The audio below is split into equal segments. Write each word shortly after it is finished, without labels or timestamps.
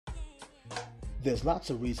There's lots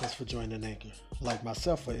of reasons for joining Anchor, like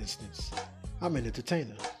myself for instance. I'm an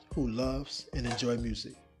entertainer who loves and enjoys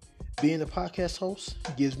music. Being a podcast host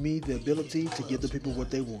gives me the ability to give the people what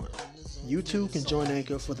they want. You too can join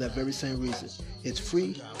Anchor for that very same reason. It's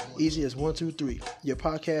free, easy as 1, 2, 3. Your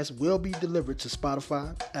podcast will be delivered to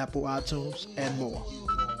Spotify, Apple iTunes, and more.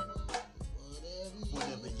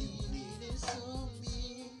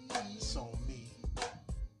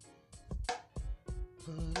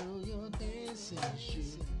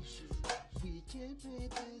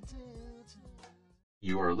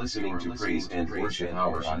 You are listening to Praise and Worship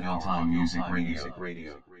Hour on Hilltime Music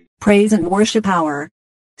Radio. Praise and Worship Hour.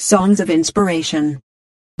 Songs of Inspiration.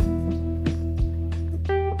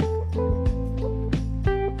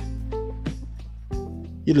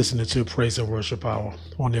 You're listening to Praise and Worship Hour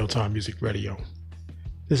on Hilltime Music Radio.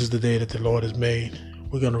 This is the day that the Lord has made.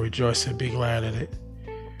 We're going to rejoice and be glad in it.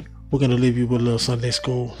 We're going to leave you with a little Sunday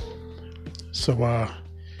school. So,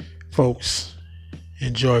 folks,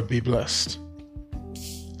 enjoy, be blessed.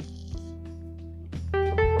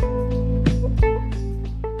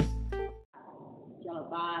 Shall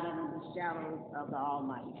abide under the shadows of the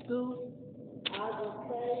Almighty. School. I will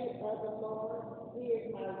say of the Lord, He is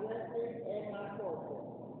my refuge and my fortress.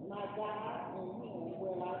 My God, in Him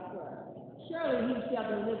will I trust. Surely He shall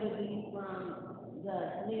deliver thee from the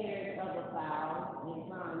snares of the fowl and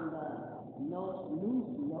from the no skin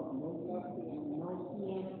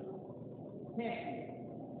pestilence.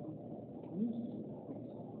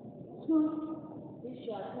 He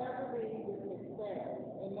shall cover thee with His feathers,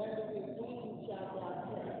 and under His wings shalt thou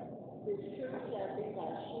trust. His truth shall be thy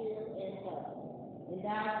shield and buckler. And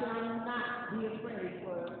thou shalt not be afraid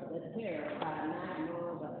for the terror by night,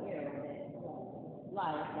 nor the arrow that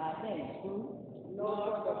flieth by day. School. Nor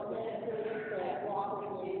the pestilence that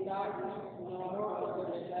walketh in darkness, nor for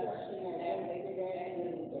the destruction that maketh at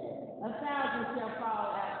noonday. 1,000 shall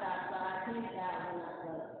fall at thy side, 10,000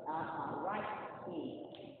 at thy right hand,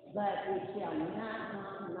 but it shall not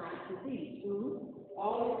come nigh to thee. School.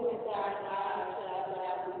 Only with thy eyes shalt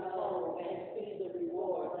thou behold and see the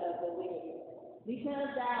reward of the wicked.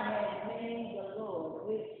 Because thou hast made the Lord,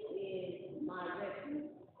 which is my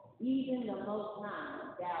refuge, even the Most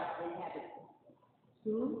High, thou inhabitants.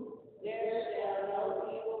 Two. There shall no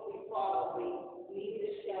evil befall thee,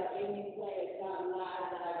 neither shall any plague come nigh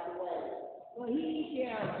thy dwelling. For he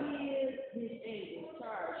shall give his angels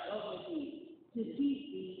charge over thee, to keep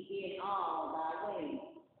thee in all thy ways.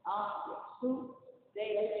 Two.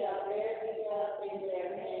 They shall bear thee up in their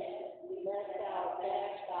hands, lest thou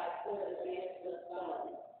dash thy foot against the stone.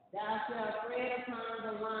 Thou shalt tread upon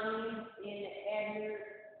the lion and the adder,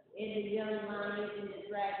 and the young lion and the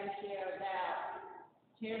dragon shall thou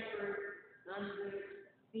temper under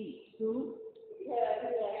feet. Two. Because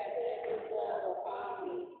he has set his love upon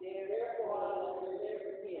me, therefore I will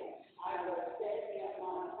deliver him. I will set him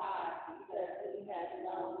on high, because he has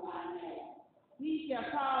known my name. He shall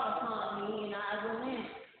call upon me, and I will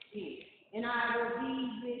answer him, and I will be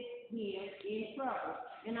with him in trouble,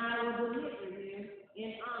 and I will deliver him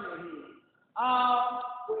and honor him. All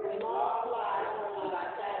with long life will I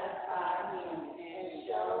satisfy him and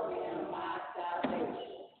show him my salvation.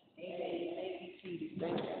 Amen. Thank you, Jesus.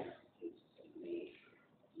 Thank you.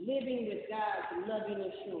 Living with God's loving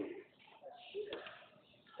assurance.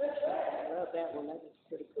 I love that one. That's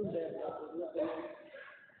pretty cool.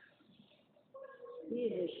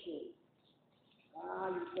 His assurance.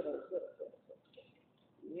 You put a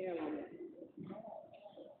nail on it.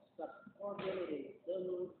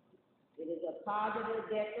 It is a positive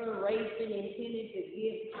declaration intended to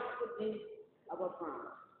give confidence of a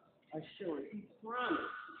promise. Assurance. He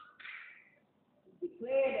promised. He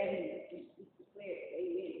declared that he declared.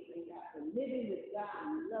 Amen. Thank God for living with God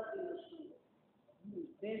and loving assurance.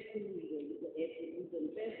 He's best believer. He's the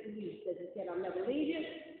best believer because he said, I'll never leave you,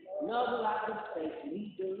 nor will I forsake you.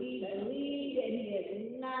 He believe that he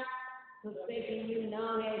has not forsaken you,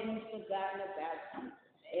 nor has he forgotten about you.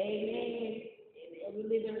 Amen. And we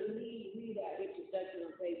read our introduction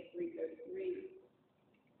on page 333.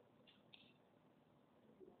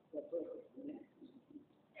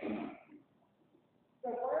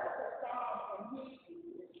 The word of Psalm from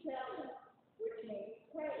Hebrew is telling, which means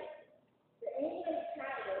praise. The English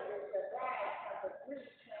title is the right of the Greek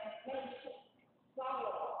translation,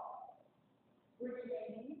 Solomon, which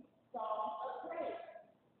means Song of Praise.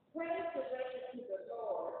 Praise directed to the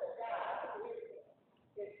Lord, the God of Israel,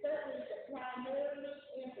 is certainly the primary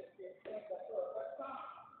emphasis in the book of Psalms.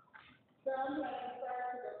 Some have referred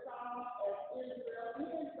to the Psalms as Israel's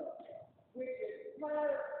hymn book,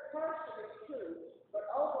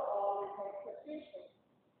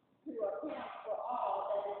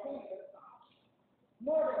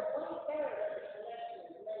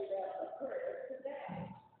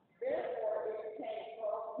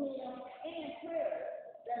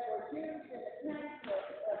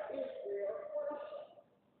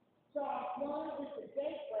 one is the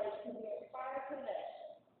gateway to the entire connection.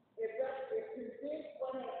 It presents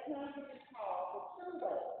what has come to be called the true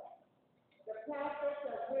way. The process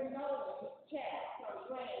of remolding his chaff from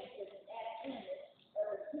grain is an image of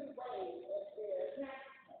the two ways of their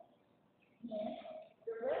consequence. Hence,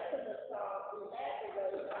 the rest of the song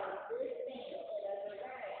elaborates on this theme in a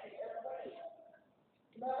variety of ways.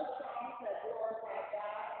 Love songs that glorify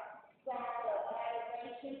God, songs of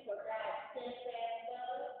adoration for God's steadfast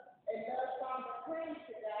love, and love songs of praise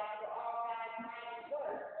to God for all God's mighty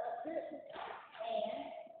works of goodness. And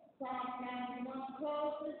Psalm 91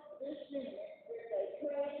 closes this unit with a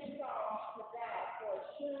praise song to God for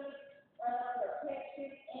assurance of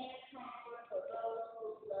protection and comfort for those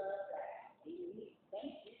who love God. Amen.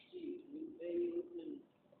 Thank you, Jesus.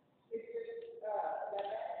 It's just the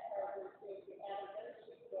last part of the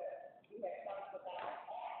adoration, but we have talked about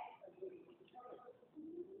acts of really encouragement.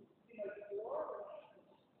 You know, the glory,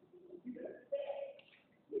 you respect.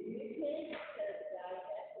 If you can serve God,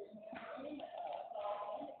 that's the song and the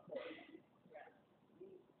praise.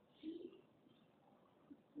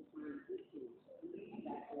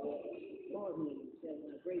 Lord, me, telling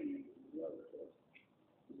a great love for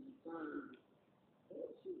songs.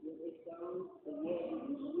 Shoot, when they songs, and yet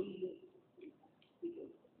we read it.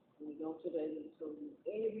 Because when we go to the, so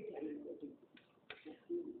every time we go to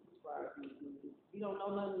you don't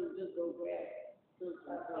know nothing, you just go grab some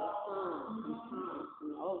Psalms from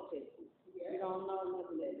the Old Testament. You don't know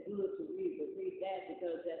nothing that's good to read, but read that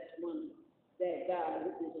because that's one that God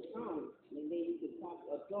is a song. And then you can talk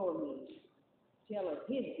adore me. Tell us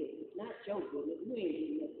his goodness, not your goodness. You ain't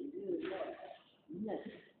doing nothing good enough.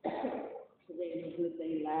 Nothing. So there's no good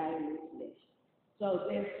thing lying in this flesh. So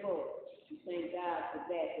therefore, we thank God for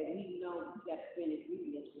that, but we know we got to finish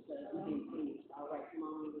reading this because we didn't finish. All right, come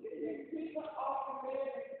on. People often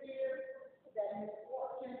live in fear that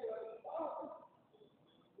misfortune will befall them.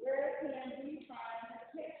 Where can we find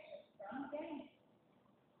protection from danger?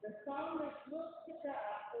 The psalmist looks to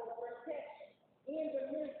God for protection in the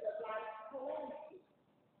midst of life's calamity.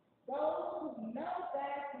 Those who know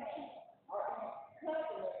God's name are in a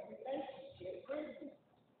covenant relationship with him.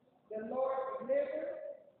 The Lord delivers,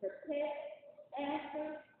 protects,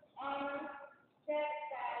 answers, honors,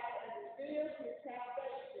 satisfies, and reveals his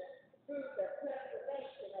salvation through the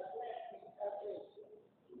preservation of blessings of Israel.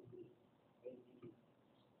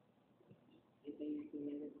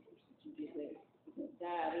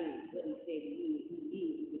 God is what he said he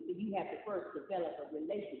is. So you have to first develop a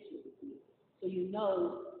relationship with him. So you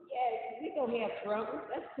know, yes, we're going to have trouble.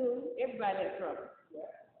 That's cool. Everybody has trouble.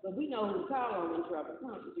 But we know who to call on in trouble.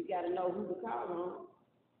 But you got to know who to call on.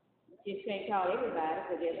 Just can't call everybody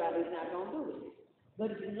because everybody's not going to do it. But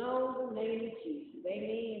if you know the name of Jesus,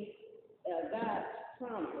 amen, God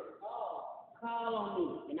promised, call on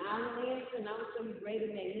me. And I'll answer and I'll show you greater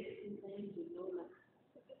magnificent things you know not.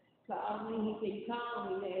 Call me. He said, you call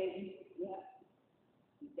me, man. Yeah.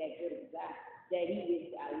 He's that good of a guy. That he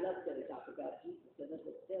is, I love that he talks about Jesus because that's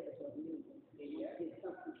what the devil told me. They want to get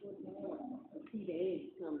something to see the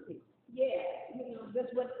end come to. Yeah, you know, this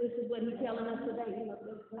is what he's telling us today. You know,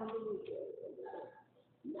 let's come to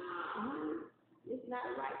nah, it's not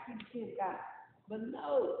right to tempt God. But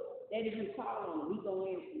no, that if you call on him, he's going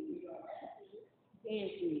to answer you.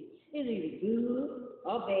 Answer you. It's either good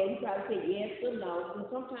or bad. You probably say yes or no. And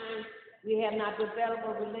sometimes we have not developed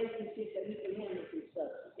a relationship that we can handle some stuff.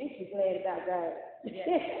 Ain't you glad about that?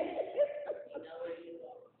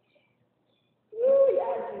 Ooh,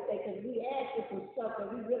 y'all just say, because we asked for some stuff that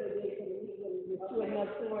we really did, because we wasn't mature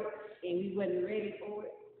enough for it, and we wasn't ready for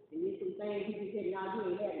it. And there's some things he just said, no,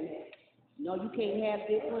 you ain't having that. No, you can't have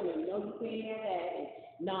this one, and no, you can't have that.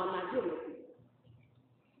 And no, I'm not giving it to you.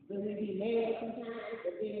 But we be mad sometimes,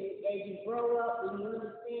 but then as you grow up and you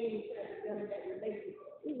understand, you try to develop that relationship.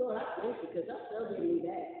 Lord, I thank you because I still didn't need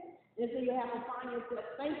that. And so you have to find yourself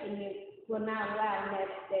thanking him for not allowing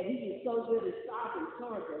that he is so good at stopping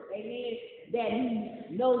towards us. Amen. That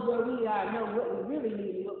he knows where we are, knows what we really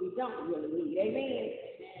need and what we don't really need. Amen.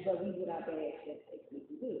 But we with our bad stuff we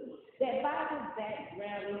can do. That Bible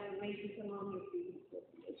background information, come on here, please.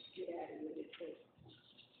 Let's get out of here.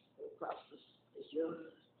 Across this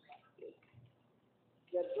young.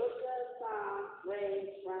 The book of Psalms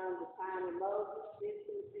ranged from the time of Moses,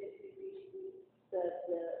 15th century BC, to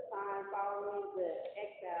the time following the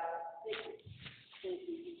exile, 6th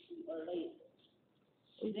century BC or later.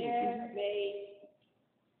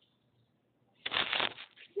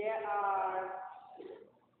 There are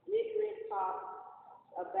rigorous talks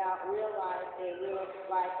about real life and real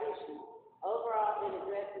life issues. Overall, it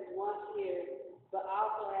addresses one's fears, but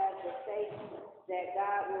also has the faith that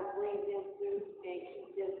God will bring them through and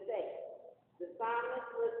keep them safe.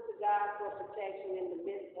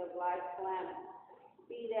 of life's calamity.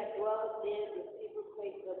 He that dwelleth in the secret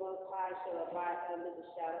place of the Most High shall abide under the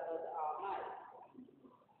shadow of the Almighty.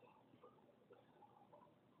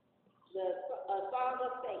 A song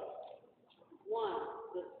of faith.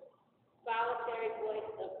 1. The solitary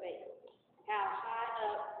voice of faith. How high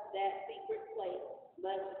up that secret place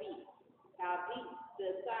must be. How deep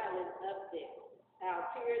the silence up there.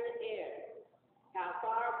 How pure the air. How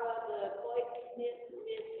far above the poisonous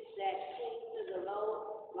mist that clings to the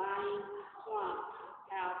low-lying swamp.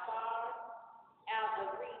 How far out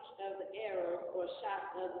of reach of the arrow or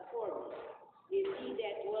shot of the foreman is he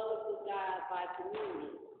that dwelleth with God by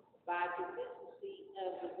communion, by consistency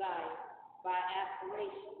of desire, by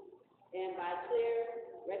aspiration, and by clear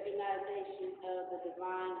recognition of the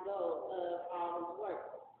divine goal of all his work.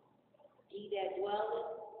 He that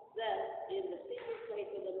dwelleth thus in the secret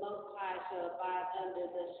place of the Most High shall abide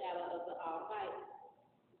under the shadow of the Almighty.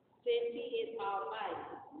 Since he is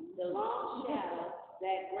Almighty, the long shadow,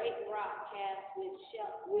 that great rock cast will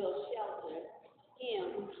shelter him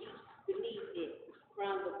who keeps beneath it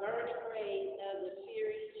from the burning rays of the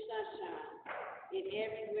fiery sunshine in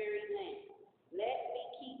every weary land. Let me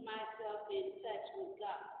keep myself in touch with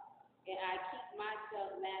God, and I keep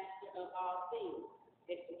myself master of all things,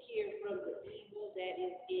 and secure from the evil that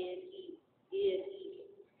is in evil.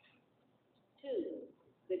 2.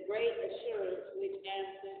 The great assurance which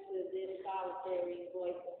answers to this solitary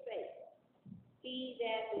voice of faith. He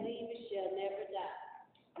that believeth shall never die.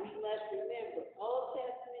 We must remember Old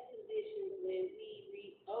Testament conditions when we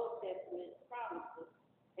read Old Testament promises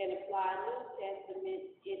and apply New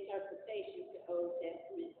Testament interpretation to Old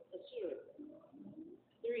Testament assurance.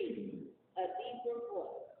 3. A deeper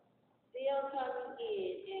voice. Still coming in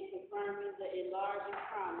and confirming the enlarging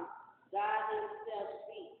promise, God himself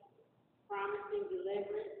speaks, promising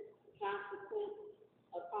deliverance, consequence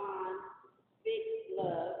upon fixed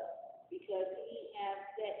love, because he hath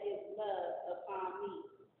set his love upon me,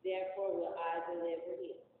 therefore will I deliver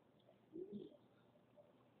him.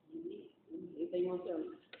 Anything you want to tell me?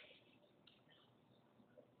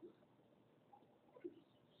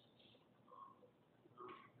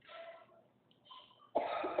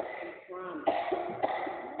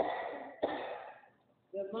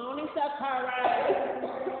 Good morning, Sakara.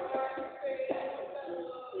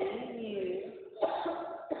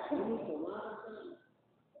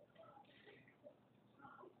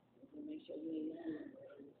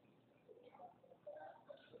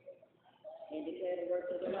 And declare the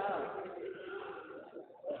works of the Lord.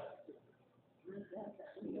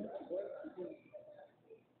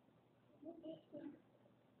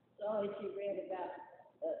 So as you read about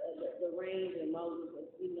the rain and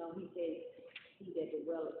Moses, you know, he said, he that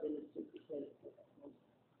dwelleth in the secret place.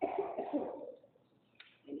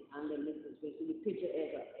 And under Mrs. Smith, you picture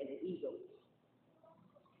as an eagle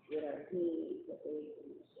with her wings, her eggs,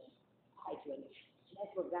 and hydrant.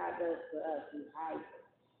 That's what God does for us. He hides us.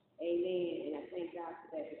 Amen. And I thank God for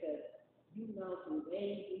that because you know some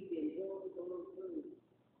days we've been going through.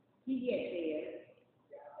 He get there.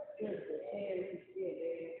 Sister Terry, he's still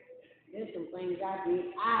there. There's some things I did.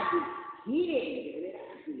 He didn't do it.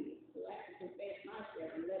 I did. So I have to confess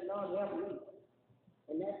myself and let Lord help me.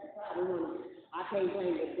 And that's the problem. I can't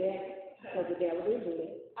blame the devil because the devil did do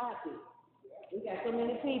it. I did. We got so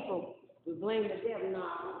many people who blame the devil. No.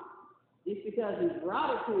 Just because he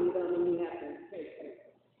brought it to you doesn't mean you have to face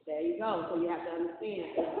it. There you go. So you have to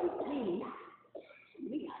understand that with me,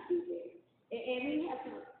 we got to do that. And we have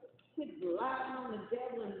to quit relying on the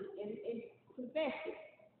devil and confess it.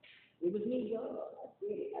 It was me, God. I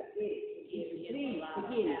did it. Please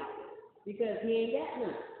forgive me. Because he ain't got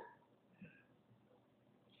none.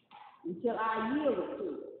 Until I yielded to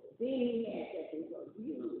it. Then he had that control.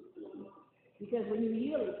 Because when you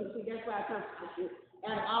yield it to it, that's why I come to it.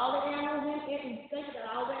 Out of all the animals think about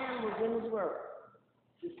all the animals in this world.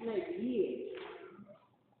 The snake yield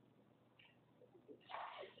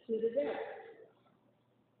to the devil.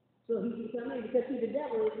 So he can come in because the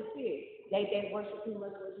devil is a spirit. They worship him,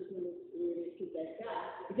 must worship him to that God.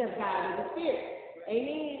 Because God is a spirit.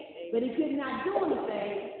 Amen. But he could not do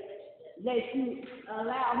anything unless you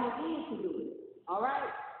allow him in to do it. All right?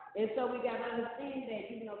 And so we got to understand that,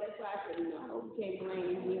 that's why I said, I hope you can't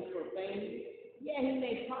blame him for things. Yeah, he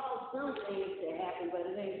may cause some things to happen, but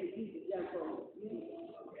it ain't for you to jump on.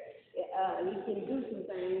 He can do some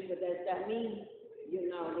things, but that means,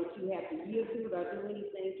 that you have to yield to it or do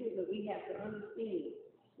anything to it, but we have to understand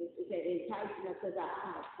it's that enticing us because our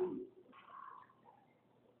eyes see.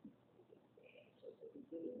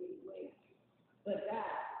 But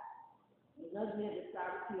God, another than the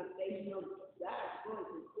sovereignty of faith, God's voice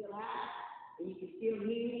is still high, and you can still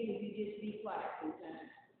hear it if you just be quiet sometimes.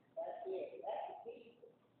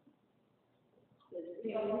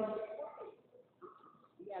 You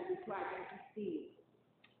gotta be quiet, you gotta be still.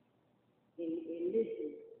 And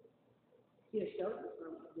listen, he'll show you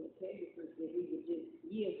something, he'll tell you something that we would just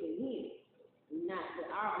yield to him. Not to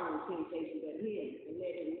our own temptation, but him, and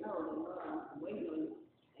let him know that Lord, I'm waiting on you.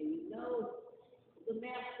 And you know, the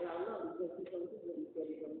master, I love him because he's going to do what he said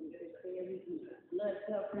he's going to do. He's there, he's blood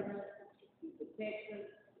covering us, he protects us,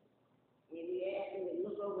 and we ask him to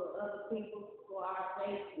look over other people for our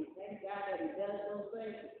sake. And thank God that he does those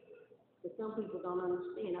things. But some people don't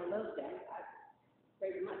understand. I love that. I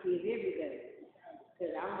pray for my kids every day.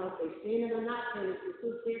 Because I don't know if they're sinning or not sinning. The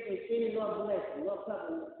sister said they're sinning, Lord bless them. Lord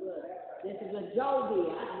cover them with blood. This is what Joe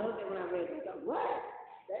did. I loved it when I read it. I thought, what?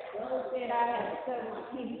 Joe said I had to cover my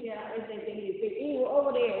kids. He said I didn't think they needed. If they were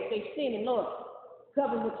over there, if they sinning, Lord,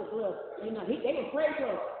 cover them with your blood. You know, they would pray for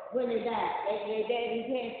us when they died. They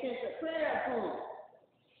had sense of prayer for them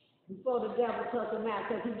before the devil took them out,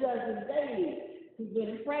 because he does this daily. He's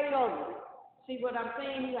been prayed over. See what I'm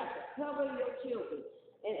saying? You have to cover your children.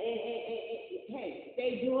 And hey,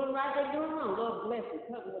 they doing right, they doing wrong. Lord bless them.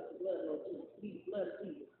 Cover with the blood, Lord Jesus. Please, blood of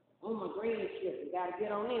Jesus. On my grandchildren, got to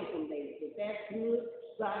get on them some days. If that's good,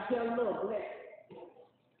 God tell them, Lord bless them.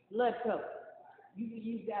 Blood cover.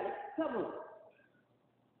 You got to cover them.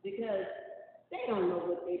 Because they don't know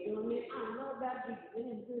what they're doing. Man, I don't know about Jesus.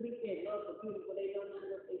 When it's good, he said, Lord forgive them, but they don't know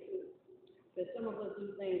what they do. Because some of us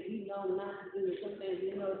do things we know not to do, and sometimes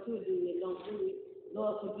we know to do and don't do it.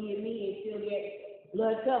 Lord forgive me and still yet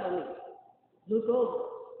blood cover me. Look over.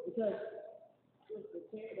 Because it's the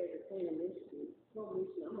care of the thing of mystery.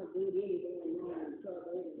 I'm going to do it anything and know I'm in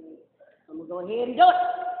trouble anyway. I'm going to go ahead and do it.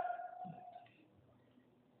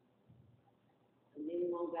 And then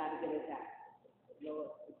we want God to get us out.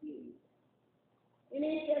 Lord forgive me. And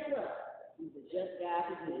then guess what? He's a just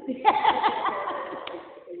God to do it.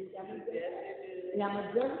 And I'm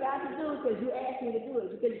a just God to do it because you asked me to do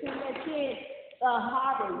it. Because you can't let sin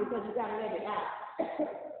harbor because you got to let it out.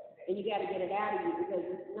 And you got to get it out of you because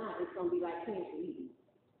if not, it's going to be like cancer eating.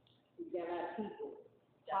 You got a lot of people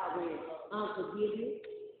harboring unforgiveness.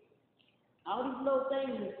 All these little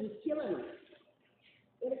things is just killing them.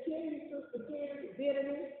 It'll kill you, sister,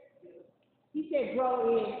 bitterness. He said grow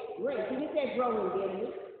in grace. He didn't say grow in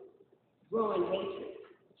bitterness, grow in hatred.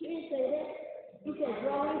 She didn't say that. He said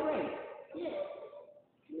grow in grace. Yeah.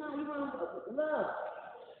 No, you want to love.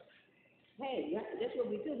 Hey, that's what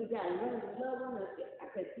we do. We got to learn to love one another. I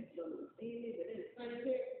said people don't understand it, but it's funny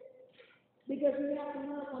here. Because we have to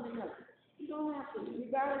love one another. You don't have to,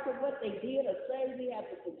 regardless of what they did or say, we have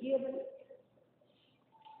to forgive them.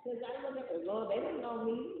 Because I look at the Lord, they don't know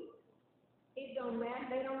me. It don't matter.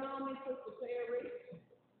 They don't know me, Sister Perry.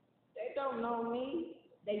 They don't know me.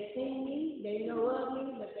 They see me. They know of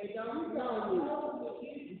me, but they don't know me.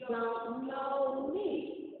 You don't know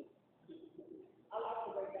me. I like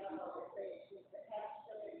the way God always says,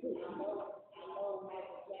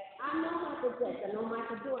 I know Michael Jackson. I know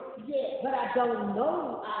Michael Jordan. Yeah, but I don't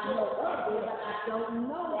know. I know of them, but I don't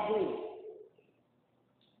know them.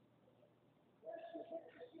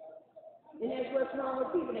 And that's what's wrong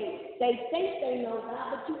with people. They think they know God,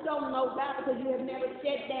 but you don't know God because you have never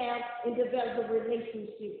sat down and developed a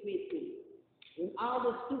relationship with Him. And all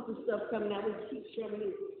the stupid stuff coming out, we keep showing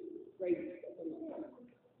this crazy stuff.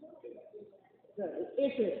 So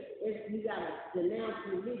you got to denounce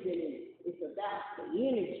religion, and it's about the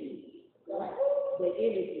energy, right? The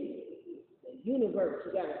energy, the universe.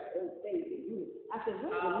 You got to say the universe. I said,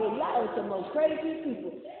 wait a minute, y'all are the most crazy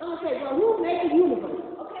people. I'm going to say, well, who made the universe?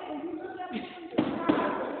 Okay, well, you look up.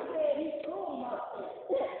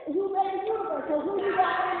 Who made the universe? So who you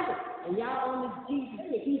got in it? And y'all on this Jesus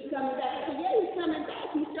kick. He's coming back. I said, yeah, he's coming back.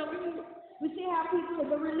 He's so real. We see how people,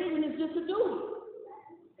 the religion is just a doing.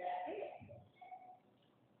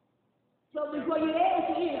 So before you ask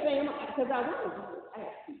me anything, because I want to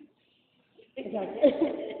ask you.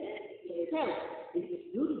 Tell him, it's just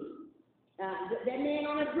duty. That man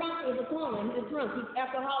on the drunk is a corner. He's a drunk. He's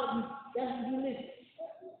alcoholic. That's what you listen.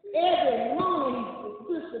 Every morning, his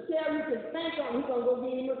sister tell you to thank him, he's going to go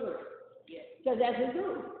get him a drink. Because that's his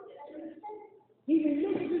duty. He's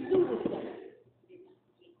religious to do this thing.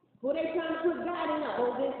 Well, they trying to put God in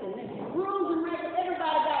all this and that. Rules and regulations.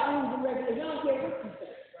 Everybody got rules and regulations. You don't care what you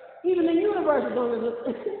say. Even the universe is going to look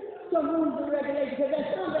some rules and regulations. Because that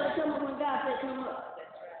sun better come up when God said come up.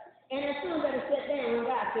 And that sun better sit down when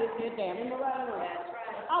God said sit down. Am I right or wrong?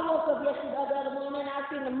 I woke up yesterday the other morning, I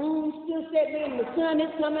seen the moon still setting in, the sun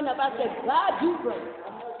is coming up. I said, God, you great.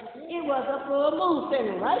 It was a full moon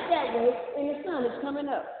setting right that way, and the sun is coming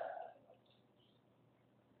up.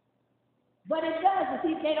 But it doesn't.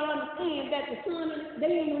 See, they don't understand that the sun,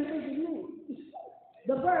 they ain't even thinking you.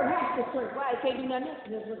 The bird has to chirp. Why? It can't do nothing else.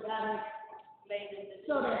 That's what God has made it.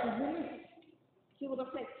 So that's his religion. See what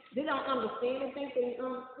I'm saying? They don't understand. They think they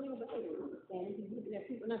understand, but they don't understand. He's looking at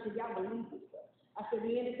people and I said, y'all believe this stuff. I said,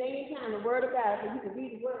 the end of the day and time, the word of God, so you can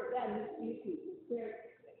read the word of God and you see it.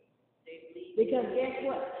 Because guess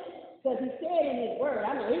what? Because he said in his word,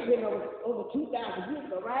 I know it's been over 2,000 years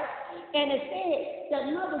ago, right? And it said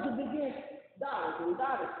that mothers would begin daughters and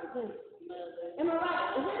daughters against mothers. Am I right?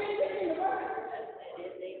 Is that anything in the word?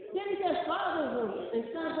 Then he says fathers and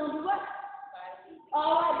sons gonna do what?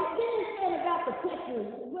 All right, but then it said about the pictures.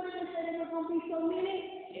 What did it say there was gonna be so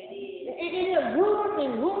many? It is rulers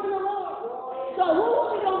and ruling the Lord. So who are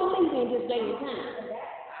we gonna believe in this day and time?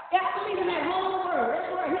 Yeah, I believe in that whole word. That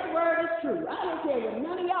word, his word is true. I don't care what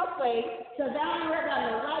none of y'all say, because I don't heard about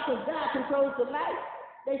no light, because God controls the light.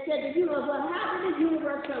 They said the universe, well, how did the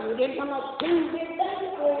universe come? It didn't come up two big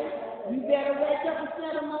things for you. You better wake up and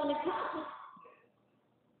set them on the conscience.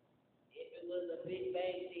 If it was a big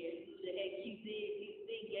bang theory, who the heck you did?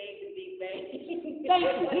 You gave the big bang.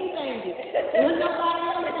 Thank you. He thanked it. When nobody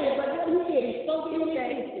else did, but what he did, he spoke it in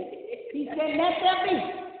existence. He said, let there be.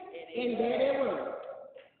 And there it was.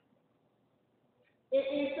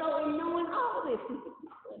 And so in knowing all this,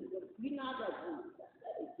 you know, that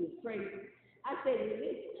is just crazy. I said, I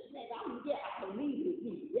believe in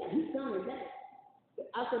Jesus. Yeah, he's coming back.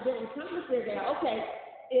 I said, then I'm trying to figure out, okay,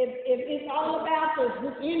 if it's all about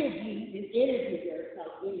this energy there,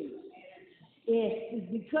 like energy. It's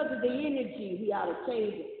because of the energy, we ought to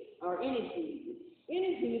change our energy.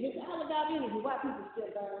 Energy, it's all about energy. Why people still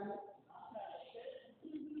burn it?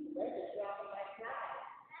 They're just dropping like flies.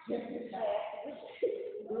 Just as fast.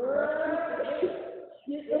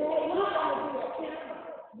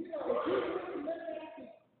 You know, if you really look at it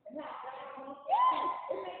and how God comes,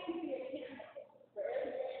 it makes you be accountable for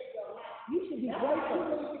every day of your life. You should be grateful.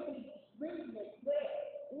 You should be reading it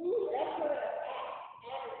well. That's what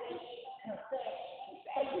adoration and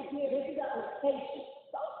affection. This is application.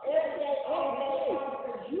 Every day,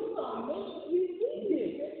 because you don't need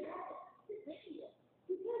it.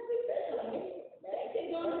 They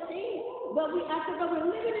don't understand. But I said, but we're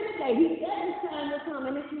living in a day. He said this time will come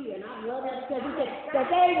and it's here. And I love that because he said that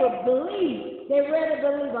they would believe. They rather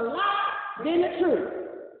believe a lie than the truth.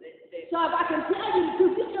 So if I can tell you the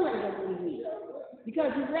truth, you still ain't going to believe me.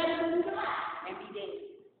 Because you'd rather believe a lie. And be dead.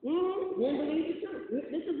 Then believe the truth.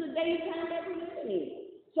 This is the day and time that we're living in.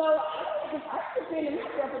 So I defend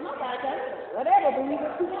myself and nobody else. Whatever, believe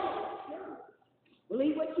what you want.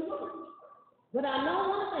 Believe what you want. But I know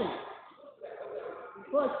one thing.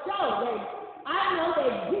 For sure, I know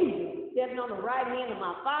that Jesus stepped on the right hand of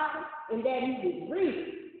my Father and that he was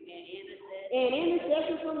breathing and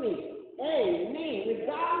intercession for me. Amen.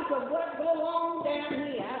 Regardless of what go on down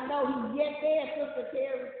here, I know he's yet there, Sister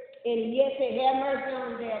Terry, and he yet there. Have mercy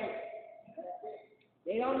on Daddy.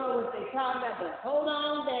 They don't know what they're talking about, but hold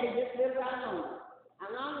on, Daddy, just live right on.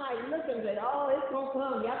 And I'm like looking at, oh, it's going to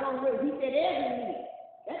come. Y'all going to wait. He said every knee.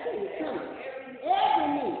 That thing is coming.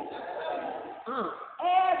 Every knee.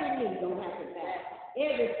 Every knee gonna have to bow.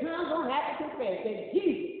 Every tongue gonna have to confess that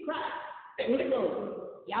Jesus Christ is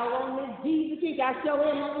Lord. Y'all want this Jesus kick? I show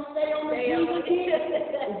him I'm gonna stay on the Jesus kick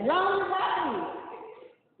as long as I live.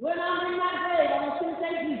 When I'm in my grave, I'm gonna still say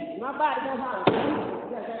Jesus. My body gonna holler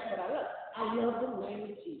because that's what I love. I love the name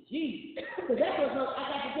of Jesus. Because that's what I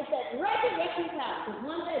got to get that resurrection power. Because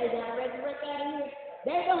one day they gotta resurrect out of here.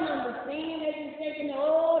 They don't understand. They're just thinking,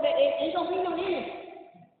 oh, that ain't gonna be no energy.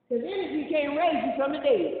 Because energy can't raise you from the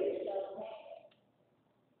dead.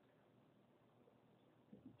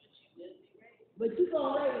 But you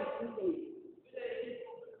gonna raise from the dead.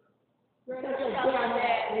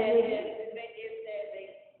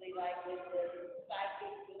 They like with the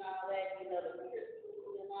psychics and all that, you know, the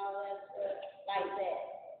crystals and all that stuff, like that.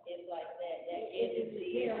 It's like that. That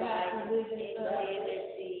energy is like energy.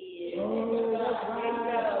 Oh, that's right.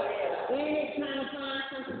 They ain't trying to find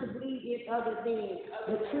something to believe in other than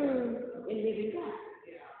the true and living God.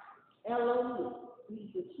 Elohim, he's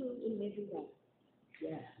the true and living God.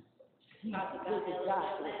 Yeah. This is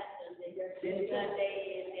God.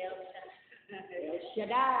 El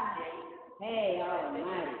Shaddai. Hey,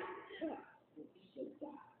 Almighty.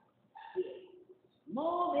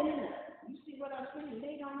 More than enough. You see what I'm saying?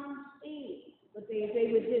 They don't understand. But they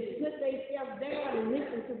would just put themselves down and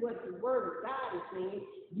listen to what the word of God is saying.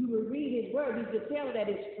 You would read his word, you could tell that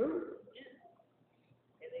it's true.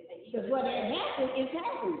 Because what had happened is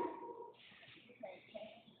happening.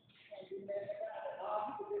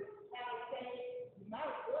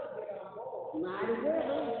 Might as well.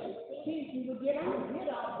 You would get on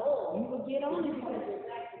board. You would get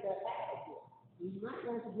might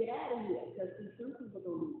want to get out of here because some people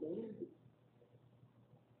gonna be damned.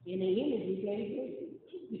 And the energy can't take it.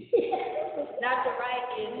 That's the right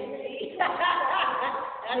energy.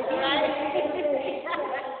 That's the right energy.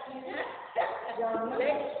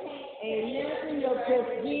 Ain't nothing, no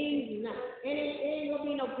prestige, nothing. And it ain't gonna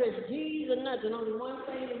be no prestige or nothing. Only one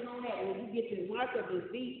thing is gonna happen. When you get this mark of this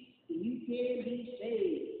beast, you can be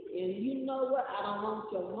saved. And you know what? I don't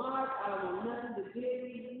want your mark. I don't want nothing to do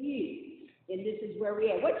with you. And this is where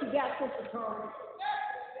we at. What you got, Sister Carmen?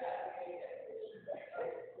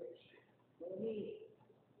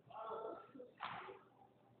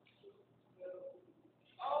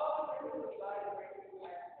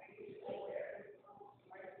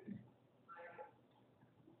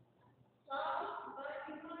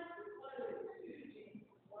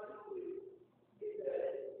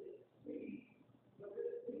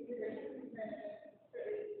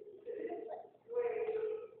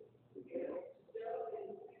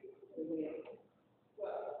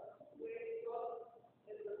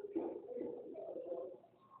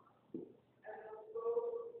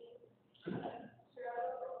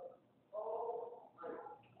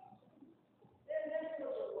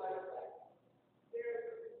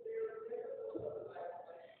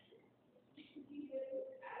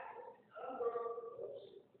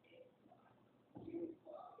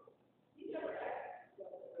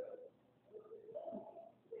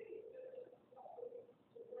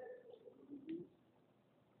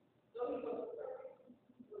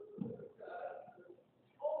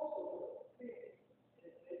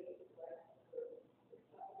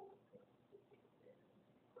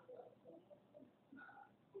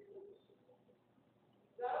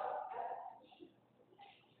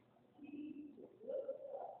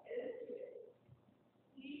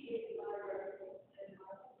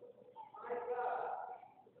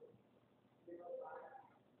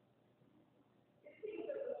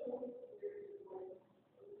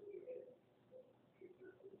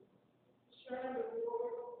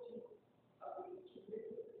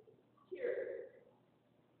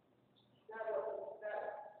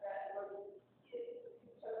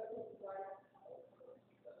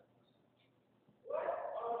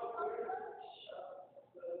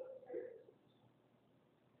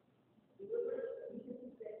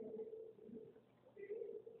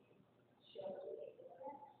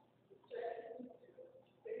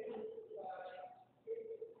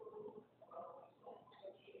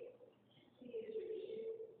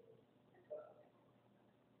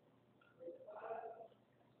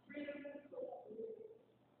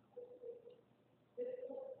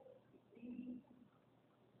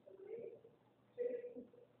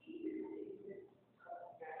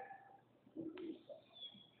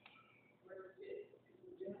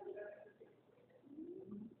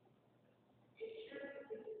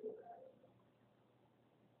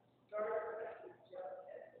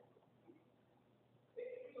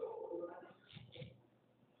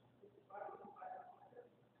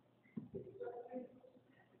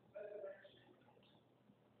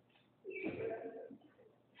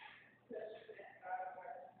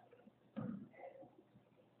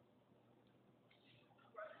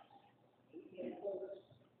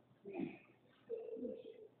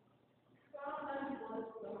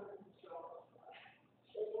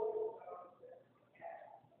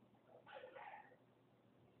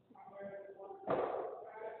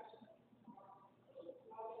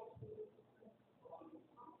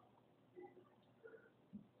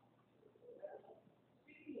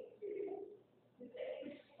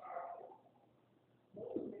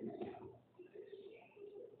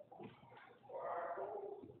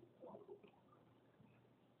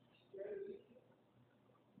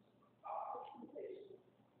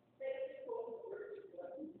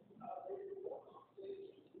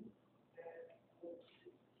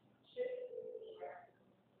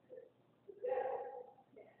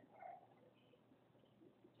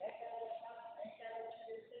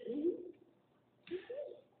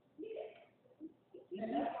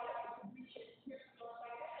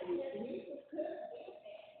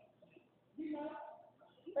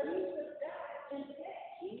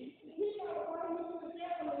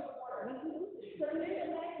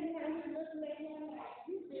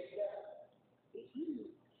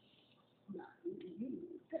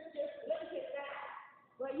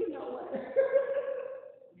 Well, you know what?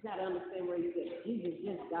 You gotta understand where he's at. Jesus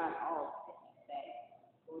just got off that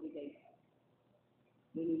 40 days.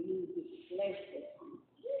 When he used his flesh,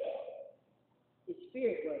 his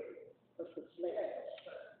spirit was, but the flesh.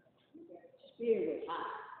 Spirit was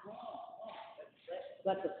high,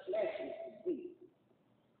 but the flesh was weak.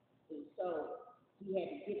 And so he had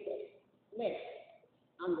to get that flesh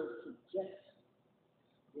under suggestion.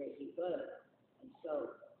 great big buzz. And so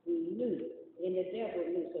we knew, and the devil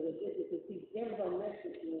knew. So the devil don't mess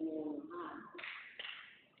with you when you're on the high.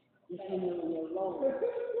 It's when you're on your low.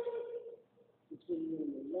 It's when you're on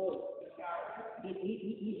your low.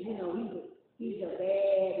 You know, he's a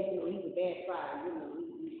bad, you know, he's a bad fighter. You know,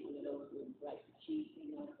 he's one of those who like to cheat, you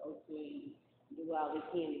know, those things, do all they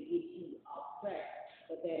can to get you off track.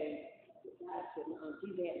 But that ain't, I said,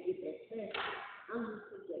 Jesus had to get that strength. I'm just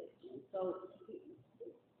suggesting. So,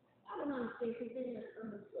 I don't understand, because then I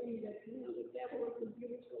understand that, you know, the devil was a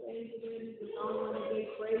beautiful angel, and he was the only one that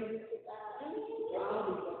gave praises to God. All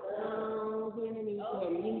these songs, and he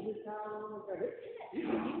had music songs, but he had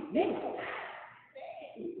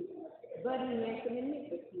some iniquity in him,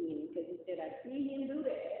 because he said, I see him do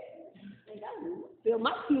that. And I feel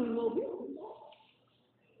my feelings more beautiful.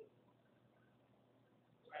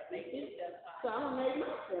 So I'm going to make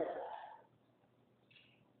myself.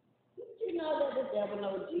 You know that the devil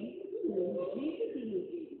knows Jesus. He knew Jesus. He knew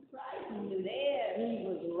Jesus Christ. He knew that. He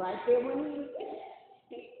was right there when he was there.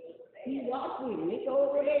 He walked with him. He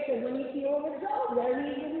go over there, because when he see over the door, there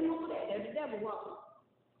he is over there. There's the devil walking.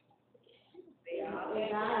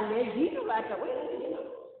 And there's Jesus right there. Wait a minute, you know.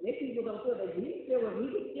 These people don't feel that Jesus still was.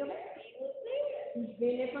 He was still there. He's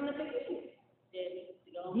been there from the beginning.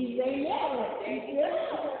 He's ain't never. He's still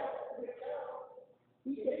there.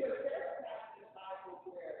 He said,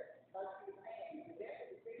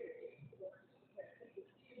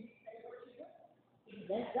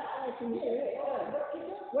 that's God that's in here.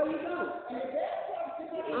 Where you going?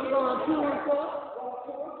 I'm going to and fro,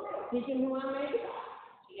 thinking who I may be.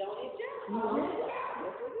 He on his job. He on his job.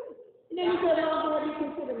 And then he said, oh, Lord, you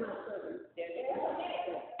consider my servant.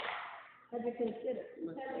 Have you considered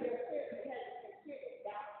my servant?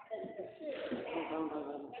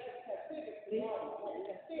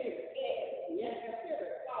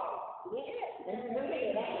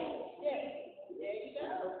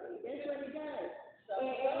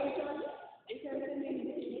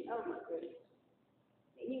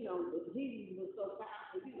 You know, Jesus was so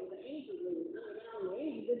powerful. He was an angel. I don't know,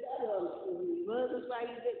 angel did that he was. That's why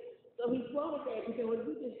he did. So he quoted that because when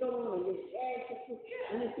you just go on and just ask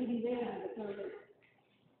and you see these angels that come in.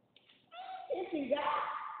 It's in God.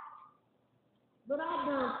 But I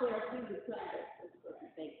don't care if Jesus Christ.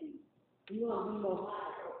 Thank you. You want to be more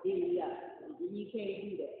high, then we are. And you can't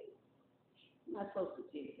do that. You're not supposed to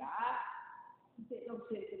tempt God. He said, don't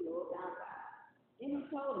tempt the Lord our God. And he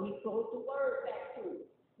told him, he quoted the word back to him.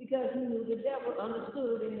 Because he knew the devil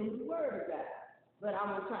understood and knew the word of God. But I'm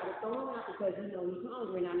going to try to throw him out because, you know, he's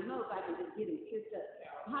hungry, and I know if I can just get him tripped up.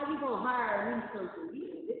 How you going to hire me something?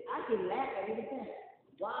 I can laugh at it every time.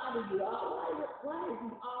 Why is he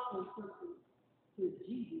offering something to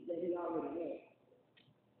Jesus that he already had?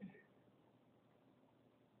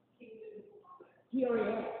 He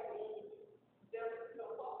already had.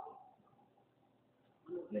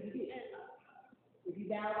 If you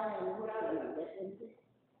bow down, what I do, that's what he said.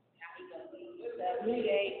 He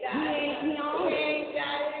ain't got it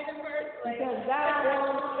in the first place. Because God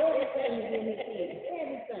wants everything to be in his hand.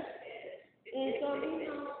 Everything. And so,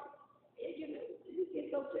 you get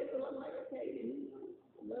so tickled, I'm like, okay,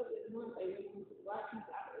 love is one thing. Why keep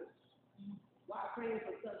others? Why praying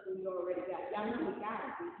for something you already got? Y'all know we got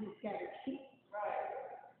it. You just got to keep. Right.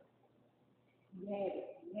 You have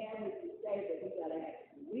it. You have what you say, but you got to have it.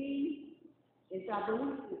 It's our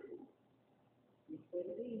belief system. It's what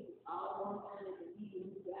it is. All one time to be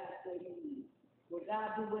who God said he is. Will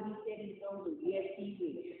God do what he said he's going to do? Yes, he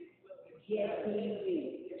will. Yes, he will.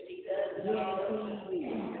 Yes, he will.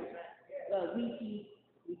 But we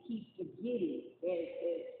keep forgetting as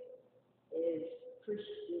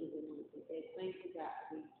Christians and as saints of God,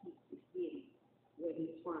 we keep forgetting where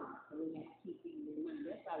he's from. So we have to keep it in mind.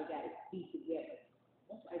 That's why we got to be together.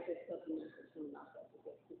 That's why I said something else between ourselves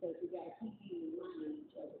together. Because we got to keep being reminding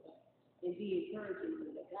each other and be encouraging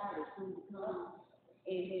that God is soon to come.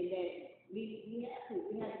 And then that we have to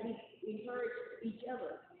be encourage each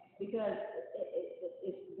other because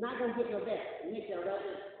it's not going to get no better. Make your world,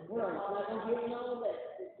 it's not going to get no better.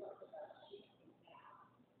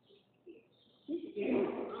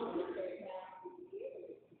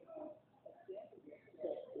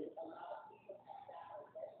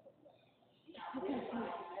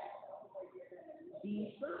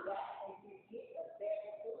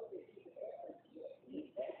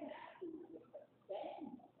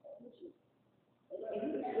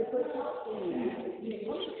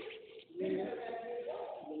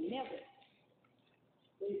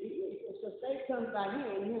 So faith comes by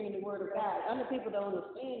hearing the word of God. Other people don't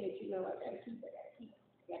understand it, I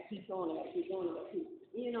gotta keep going,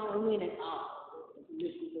 you know, and when it's all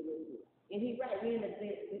listen to the word. And he's right, man, the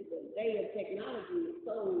day of technology is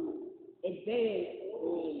so advanced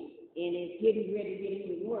and it's getting ready to get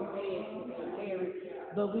even more advanced and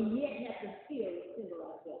but we yet have to still single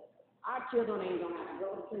ourselves. Our children ain't gonna have to go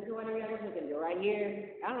to church or whatever. They can go right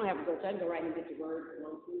here. I don't have to go to church. I can go right here and get the word.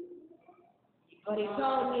 But he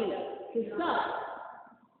told me to stop,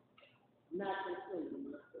 not to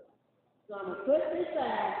consume myself. So I'm gonna put this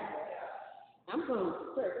aside. I'm going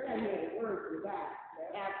to church. I hear the word from God.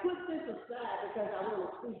 And I put this aside because I want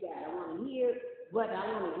to see God. I want to hear, but I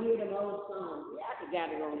want to hear them old songs. Yeah, I could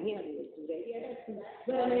got it on him to do that. Yeah, that's true.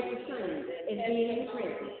 But it makes a change. It's being in the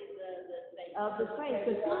presence of the faith.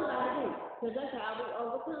 Because somebody do. Because that's how we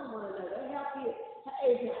overcome one another. They help you.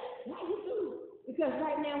 Hey, how you do? Because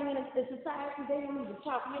right now we're in a society, they don't even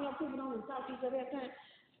talk. You know, people don't even talk to each other every time.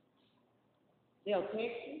 They'll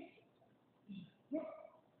text you.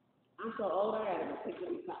 I'm so old, I gotta go pick up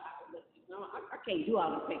the car. No, I can't do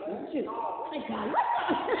all the pictures. Shoot. Thank God.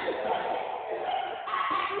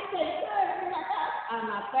 I'm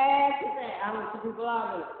not fast as that. I want to people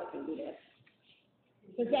always I can do that.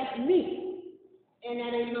 Because that's me. And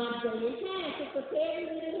that ain't my day and time. Sister Terry,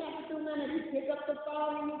 you didn't have to do none of this. Pick up the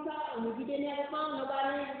phone and you call. And if you didn't have a phone,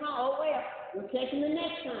 nobody had a phone. Oh well, we'll catch them the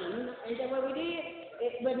next time. You know, ain't that what we did?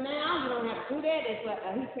 But now you don't have to do that. That's what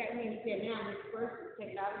he kept me. He said, now this first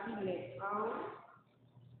technology, you have phone.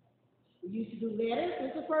 We used to do letters.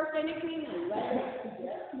 It's the first thing that came in. Letters,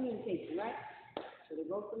 that's communication, right? So they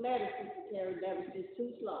wrote the letters, Sister Terry. That was just too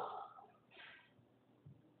slow.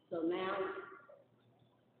 So now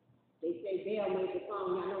they say Bell made the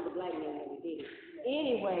phone. I know the black man never did it.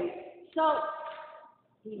 Anyway, so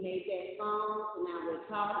he made that phone, so now we're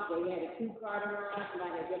talking. They had a two-card line.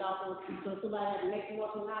 Somebody had to get off on so somebody had to make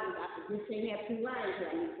more than lines. I just can't have two lines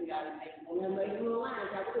here. I need somebody to make more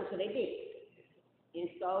lines. I could, so they did. And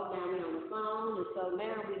so now we're on the phone, and so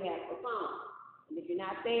now we have the phone. And if you're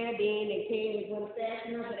not there, then they came and went fast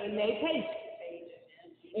enough, so they made pages.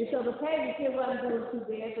 And so the pages here wasn't doing too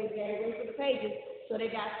bad, so we got to wait for the pages. So they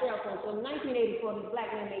got cell phones. So in 1984, these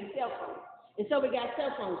black men made cell phones. And so we got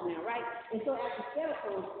cell phones now, right? And so after cell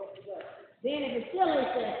phones, then if it still ain't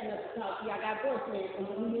fast enough to talk to you, I got voicemail, and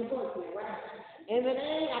we need voicemail, right? And if it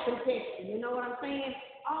ain't, I can text you. You know what I'm saying?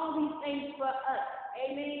 All these things for us.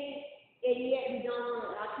 Amen. And yet we don't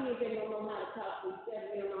know. Our kids they don't know how to talk to each other.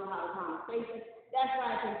 They don't know how to conversation. That's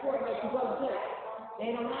why it's important that you go to church.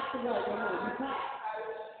 They don't have to go. They know you talk.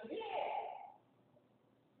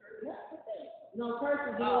 No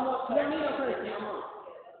person, you don't need no person no more.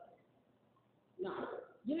 No.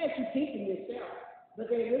 You let you teach them yourself, but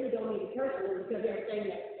they really don't need a person because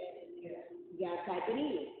everything you gotta type it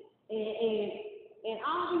in. And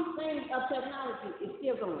all these things of technology is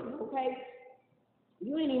still going, okay?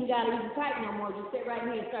 You ain't even gotta even type no more. You sit right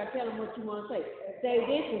here and start telling what you want to say. Say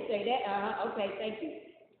this and say that. Okay, thank you.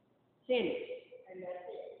 Send it. And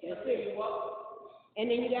that's it. And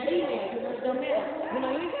then you got email. You know, it don't matter. You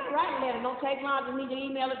know, you got to write a letter. Don't take long. You need your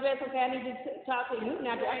email address. Okay, I need to talk to you.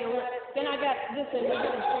 Now, then I got this and we're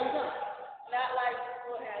going to stand up. Not like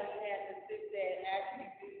people have had to sit there and actually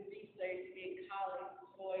do research in college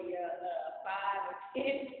for your 5 or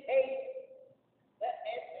 10 pages. But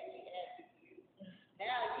that's what you have to do.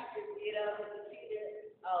 Now you just get on the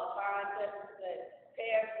computer, find such and such,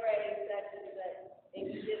 paraphrase such and such, and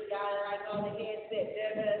you just got it like on the headset,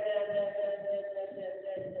 and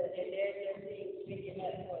there's your thing picking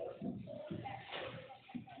up for you.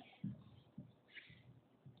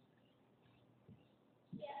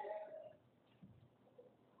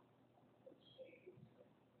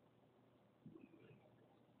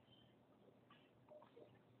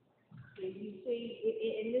 And you see,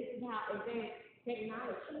 and this is how advanced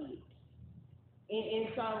technology is. And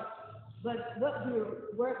so, but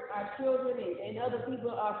what our children and other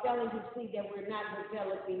people are failing to see that we're not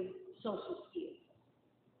developing social skills.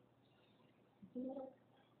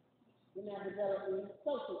 We're not developing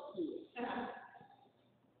social skills.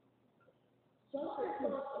 Social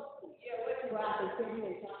skills. Where I can sit here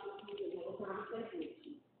and talk to you and have a conversation with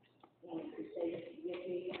you. And to say, yes,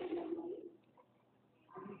 we have no money.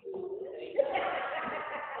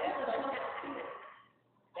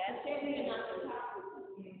 That's it, and I can talk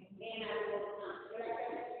with you. And I will come.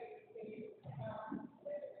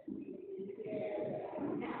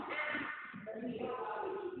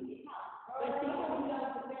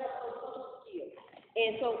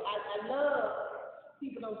 And so I love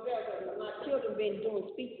people don't feel that my children been doing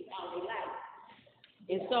speeches all their life.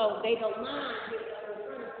 And so they don't mind getting up in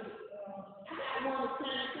front of people. I want to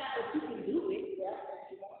find out if you can do it.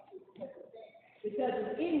 Because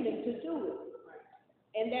it's in them to do it.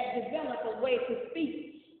 And that develop a way to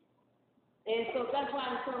speak. And so that's why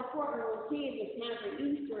it's so important when kids are time for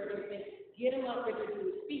Easter and everything, get them up there to do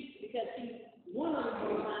a speech because see, one of them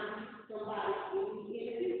will find somebody in the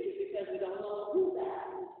future because we don't know who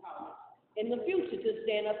God is calling in the future to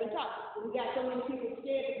stand up and talk. We got so many people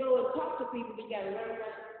scared to go and talk to people. We got to learn how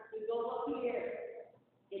to go up here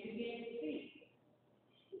and begin to speak.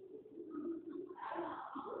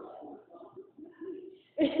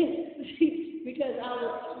 Because I'm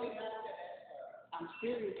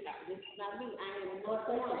serious. This is not me. I am not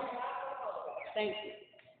the one. Thank you.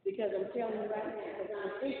 Because I'm telling you right now, because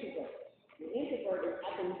I'm an introvert. The introvert is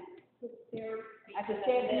I can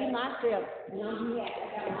stand be myself. You know, I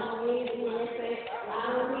got my own ways to do everything.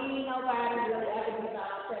 I don't need nobody really. I can be by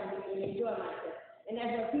myself and enjoy myself. And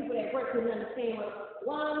that's what people that work couldn't understand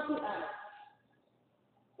why I'm too honest.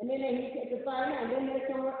 And then they get to find out, and then there's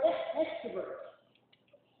some extroverts,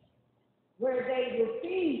 where they will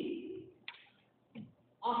feed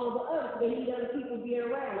off of the others. They need other people being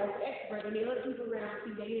around. That's the extrovert, and the other people around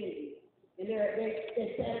see their energy. And they're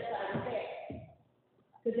satisfied with that.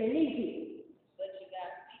 Because they need people. But you got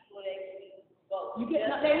people that can do both. You get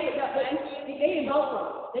they in both of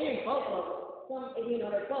them. They in both of them. Some,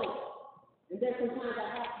 they're both. And then sometimes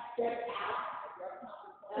I have to step out.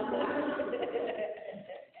 That's what I do.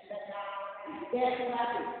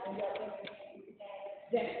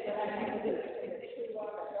 That's what I have to do.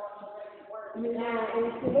 You know, and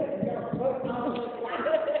it's work all the time.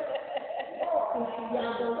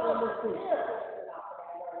 Y'all don't understand.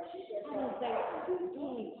 I don't think I do.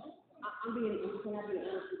 Can I be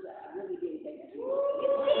honest with you? I really didn't think that.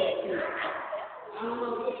 I don't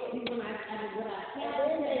know what I can say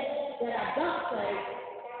that I don't say.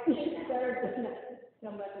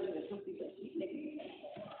 Somebody in the country that he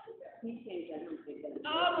can't get him to that.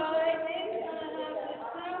 Oh, no, they didn't.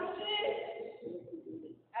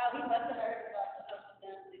 Oh, he must have heard about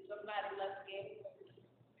something. Somebody must have gave him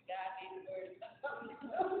God gave the word.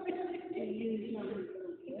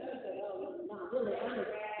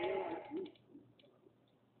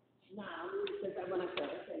 Really, because when I said,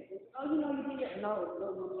 oh, you did it. No.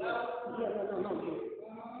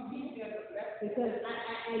 Because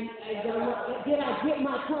I don't know. Did I get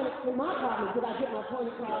my point from my problem? Did I get my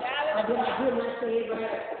point across? Or did I get my say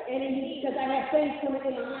right? And then because I have things coming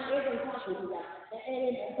in my mind, everyone's talking to that.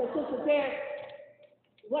 And so Sister Sarah,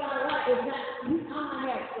 what I like is not,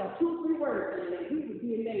 I have 2-3 words in there. You would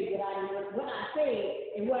be amazed what I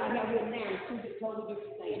say and what I have written down is 2 totally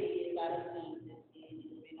different things.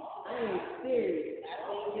 I am serious. I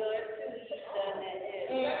think yours too. You've done that,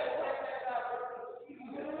 yeah.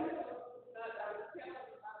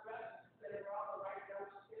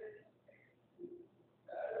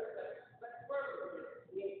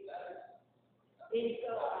 And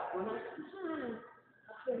so when I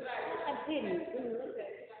didn't,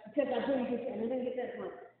 because I didn't get that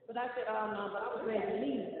one. But I said, oh no, but I was ready to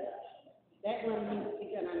leave. That one needs to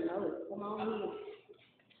be done. I know it. Come on here.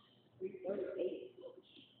 338.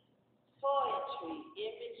 Poetry,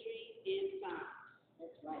 imagery, and song.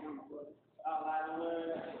 That's right on the board. All I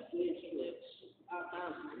learned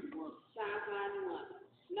Psalm 91.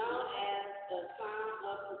 Known as the Psalm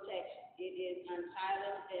of Protection. It is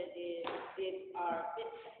untitled,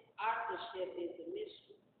 authorship is a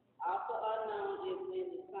mystery. Also unknown is when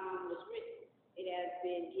the psalm was written. It has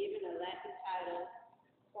been given a Latin title,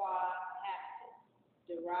 Quahapta,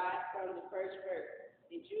 derived from the first verse.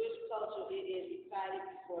 In Jewish culture, it is recited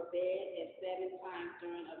before bed at 7 times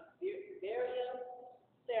during a burial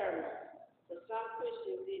ceremony. For some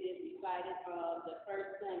Christians, it is recited on the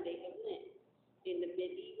first Sunday of Lent. In the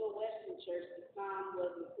medieval Western Church, the psalm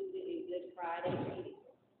was included in Good Friday reading.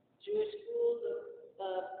 Jewish schools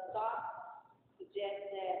of thought suggest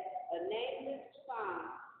that a nameless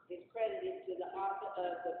psalm is credited to the author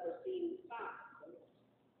of the preceding psalm.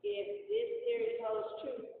 If this theory holds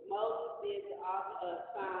true, Moses is the author of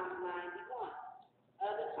Psalm 91.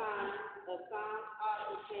 Other times, a psalm's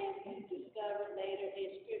author can be discovered later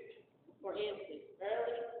in Scripture. For instance,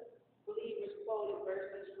 early believers quoted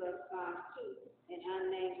verses from Psalm 2, an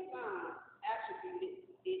unnamed psalm attributed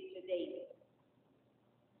it to David.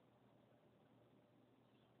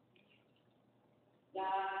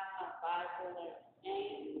 God, a Bible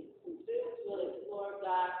aim. Students will explore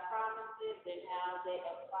God's promises and how they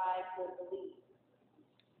apply for belief.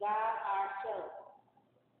 God, our shelter.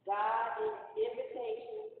 God's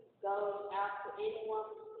invitation goes out to anyone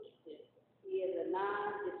who seeks Him. He is a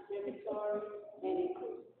non-discriminatory and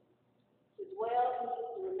inclusive. To dwell means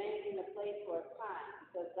to remain in a place for a time,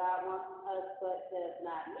 because God wants us but does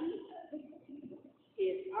not need us.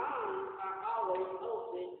 His arms are always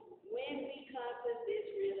open when we come to this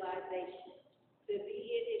realization. To be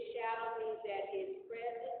in His shadow means that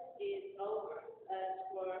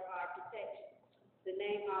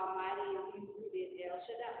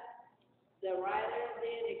The writer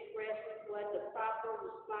then expresses what the proper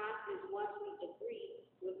response is once we agree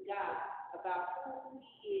with God about who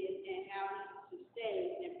He is and how He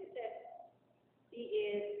sustains and protects us. He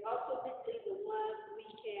is ultimately the one we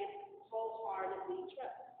can wholeheartedly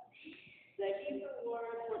trust. The Hebrew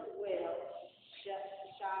word for dwell,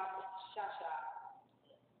 shasha,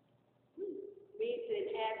 means to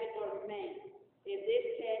inhabit or remain. In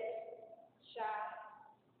this text,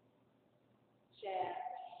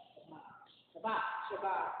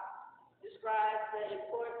 Shabbat describes the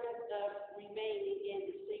importance of remaining in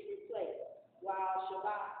the secret place, while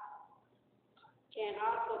Shabbat can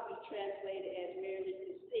also be translated as merely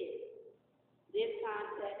to sit. This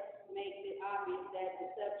context makes it obvious that the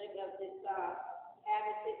subject of this psalm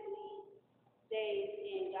habitually stays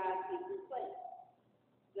in God's secret place.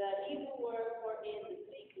 The Hebrew word for in the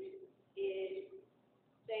secret is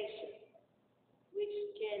station, which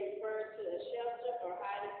can refer to a shelter or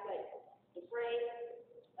hiding place. The phrase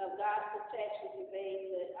of God's protection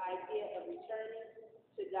conveys the idea of returning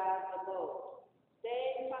to God's abode,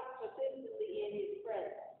 staying consistently in His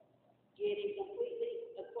presence, getting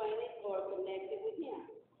completely acquainted or connected with Him,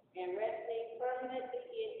 and resting permanently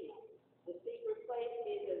in Him. The secret place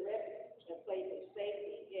is a refuge, a place of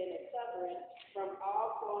safety, and a covering from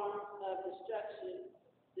all forms of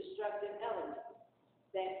destructive elements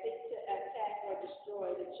that seek to attack or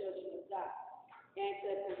destroy the children of God, and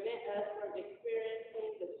to prevent us from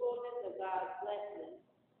experiencing the fullness of God's blessings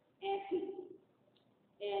and peace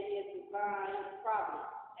and His divine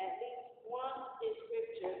providence. At least once in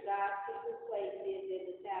Scripture, God's secret place is in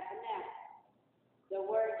the tabernacle. The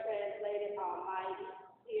word translated Almighty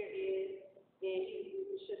here is in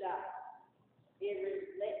Hebrew Shaddai. It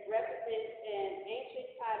represents an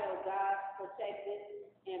ancient title of God's protected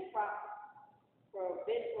and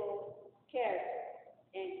providential character,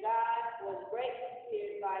 and God was greatly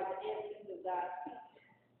feared by the enemies of God's people.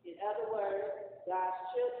 In other words, God's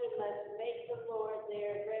children must make the Lord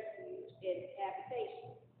their refuge and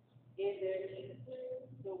habitation. In the Hebrew,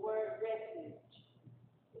 the word refuge,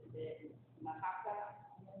 mahaka,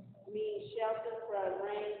 means shelter from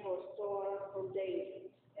rain or storm from danger.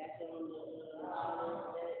 That's on the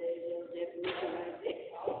definition right there.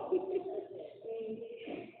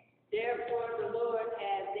 Therefore, the Lord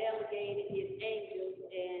has delegated His angels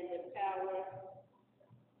and the power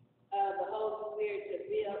of the Holy Spirit to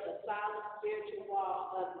build a solid spiritual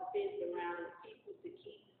wall of defense around His people to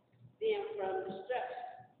keep them from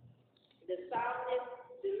destruction. The psalmist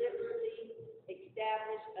deliberately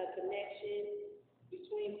established a connection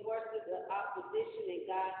between forces of opposition and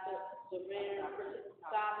God's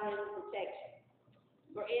sovereign protection.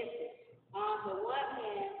 For instance, on the one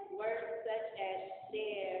hand, words such as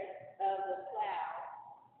share of the cloud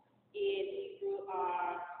in Hebrew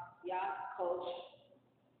are yakosh,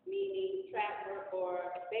 meaning trapper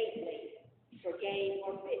or bait layer for game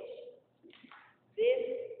or fish.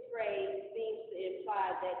 This phrase seems to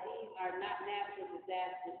imply that these are not natural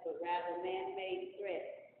disasters, but rather man-made threats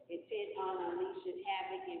intent on unleashing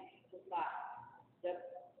havoc in people's lives. The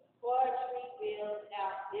poetry builds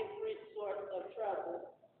out different sorts of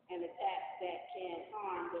trouble and attacks that can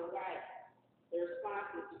harm the right. The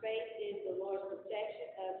response is faith in the Lord's protection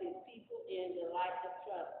of His people in the light of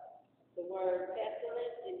trouble. The word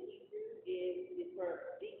pestilence in Hebrew is deeper,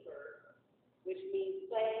 which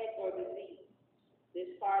means plague or disease.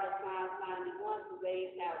 This part of Psalm 91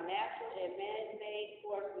 conveys how natural and man-made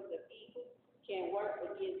forces of evil can work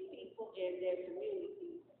against people and their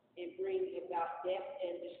communities and bring about death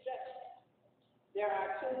and destruction. There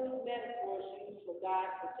are two metaphors used for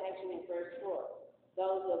God's protection in verse 4,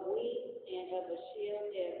 those of wings and of a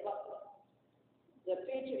shield and buckler. The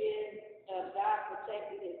picture is of God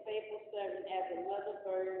protecting His faithful servant as a mother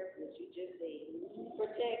bird, which you just said,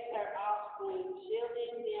 protects her offspring,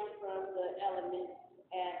 shielding them from the elements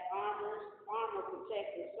as armor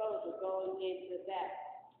protects a soldier going into battle.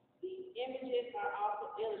 These images are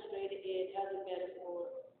also illustrated in other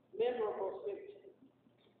memorable scriptures.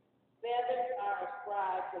 Feathers are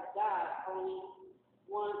ascribed to God, only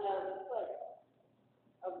one of the place.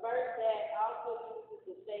 A verse that also uses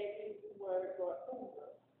the same Hebrew word for hoover,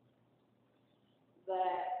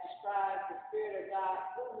 that describes the Spirit of God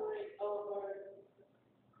hovering over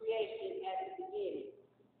creation at the beginning.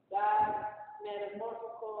 God's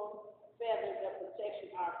metamorphical feathers of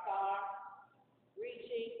protection are far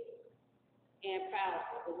reaching and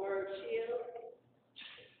powerful. The word shield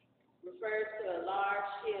refers to a large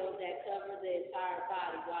shield that covers the entire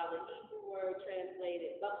body, while the Hebrew word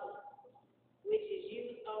translated buckler, which is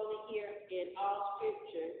used only here in all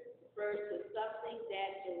scripture, refers to something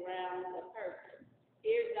that surrounds a person.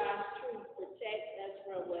 Here, God's truth protects us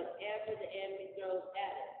from whatever the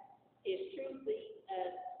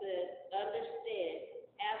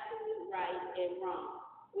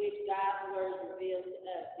which God's word reveals to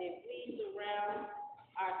us. If we surround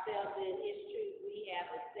ourselves in his truth, we have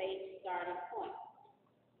a safe starting point.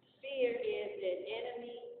 Fear is an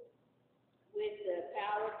enemy with the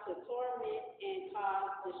power to torment and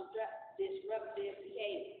cause disruptive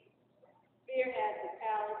behavior. Fear has the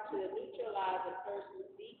power to neutralize a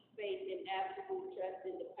person's deep faith and absolute trust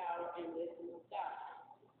in the power and wisdom of God.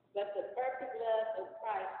 But the perfect love of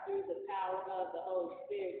Christ through the power of the Holy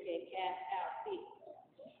Spirit can cast out fear.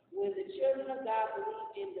 When the children of God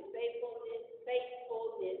believe in the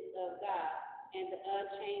faithfulness of God and the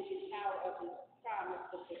unchanging power of his promise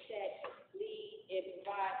to protect, lead, and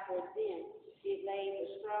provide for them, it lays a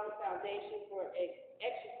strong foundation for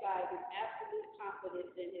exercising absolute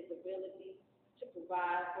confidence in his ability to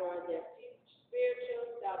provide for their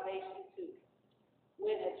spiritual salvation too.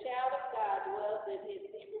 When a child of God dwells in his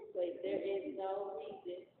secret place, there is no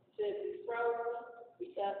reason to be frozen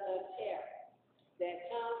because of terror that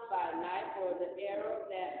comes by night or the arrow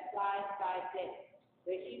that flies by day.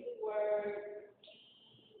 The Hebrew word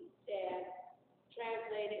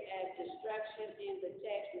translated as destruction in the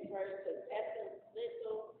text refers to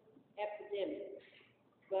pestilential epidemics.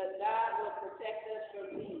 But God will protect us from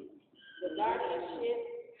these. The guardianship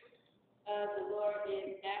of the Lord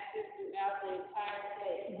is active throughout the entire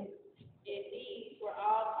day. Indeed, for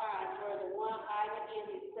all time, for the one hiding in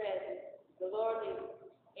his presence, the Lord is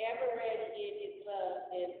ever ready in his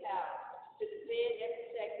love and power to defend and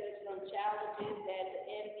protect us from challenges that the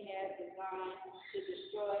enemy has designed to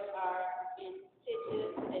destroy our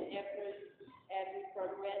intentions and efforts as we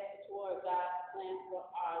progress toward God's plan for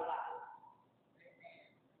our lives.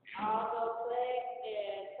 Although plagues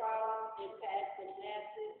and problems impact the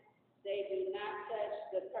masses, they do not touch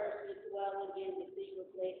the person dwelling in the secret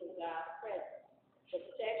place of God's presence. The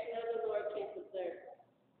protection of the Lord can preserve us.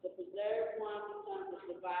 The preserved one becomes a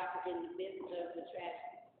survivor in the midst of the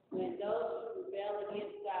tragedy. When those who rebel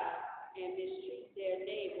against God and mistreat their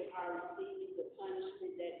neighbor are receiving the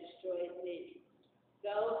punishment that destroys many.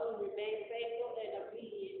 Those who remain faithful and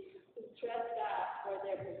obedient, who trust God for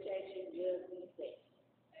their protection, will be safe.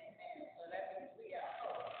 Amen. So that means we are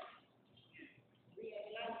hope. We are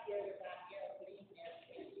not scared about being there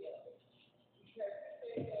and the other. Because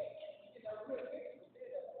we say that, we're a bit of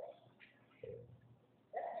that.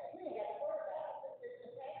 We ain't got to worry about it. It's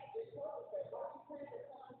the fact that what you pray for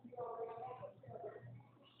something you already have a children.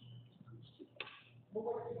 But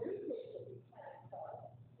what you do take to be kind of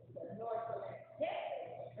the Lord will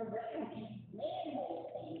accept around man-made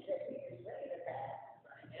things that we can read about.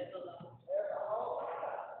 There's a lot. There's a whole lot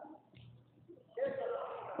of them. There's a lot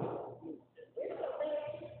of them. It's a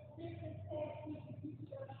bad business that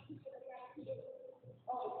people that got kids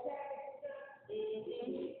on the traffic stuff.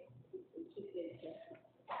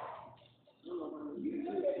 You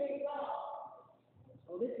look at it wrong.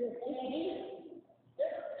 Oh, this is that man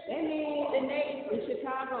in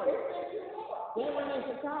Chicago. That one in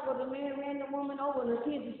Chicago, the man ran the woman over and the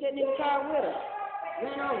kids were sitting in the car with her.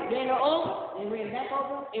 Ran her over, and ran back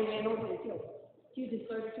over, and ran over and killed her. She was just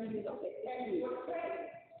 32 years old.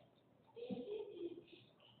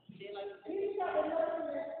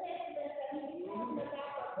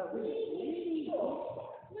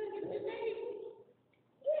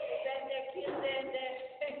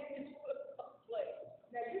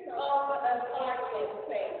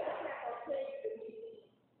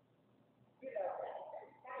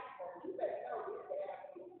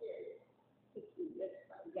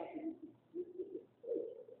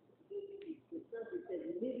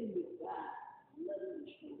 Living with God, loving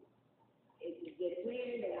the truth. It's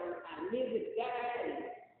declaring that I live with God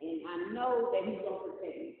and I know that He's going to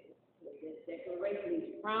protect me. That declaration is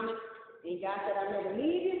a promise. And God said, I'll never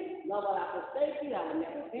leave you, nor will I forsake you, I will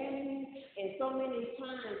never abandon you. And so many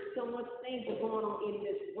times, so much things are going on in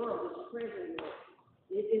this world, this present world.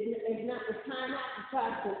 It's not the time not to try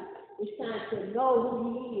to, it's time to know who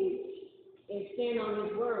He is and stand on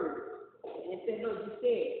His word. And say, Lord, you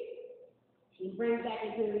said. And bring back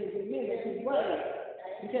into His remembrance His word.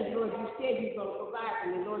 Because, Lord, you said You're going to provide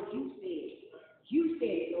for me. Lord, you said. You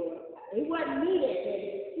said, Lord. It wasn't me that said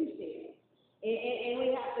it, it was you said. And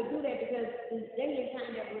we have to do that because this day and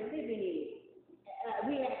time that we're living in,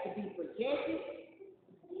 we have to be protected.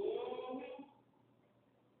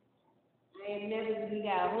 I ain't never, we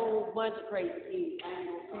got a whole bunch of crazy kids. I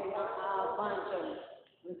ain't going to tell y'all a bunch of them.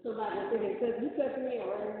 When somebody will say, you cut me in,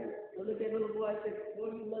 right? I look at little boy and say,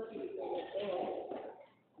 boy, you lucky to say that.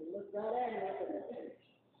 I look right at him and I said,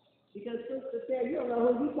 because sister said, you don't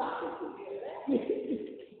know who you talking to.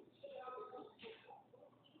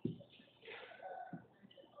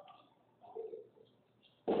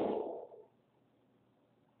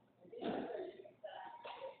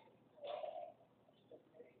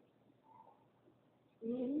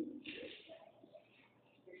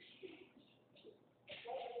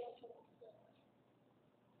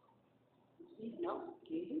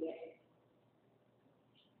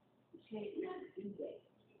 can't not do that.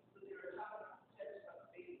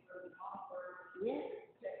 Yes.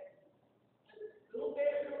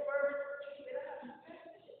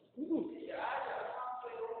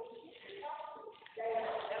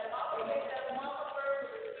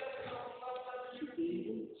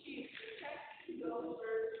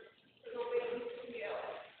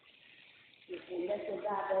 And that's what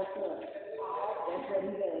God does to us. That's what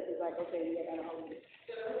he does. It's like, okay, we gotta hold it.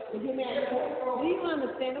 But you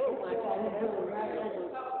understand, oh my God, he's doing right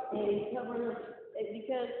over. And he's covering us.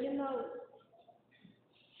 Because, you know,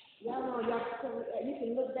 y'all know, you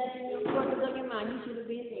can look back in your corners of your mind, you should have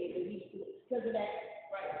been dead, but because of that.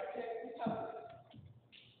 Right.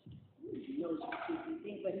 You know, but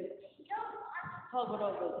he hovered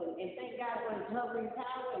over us. And thank God for his hovering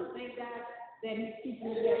power, and thank God that he's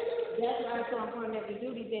keeping us there. That's why it's so important that we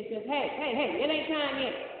do these things. Says, hey, it ain't time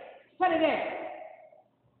yet. Put it there.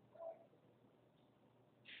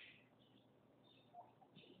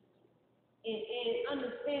 And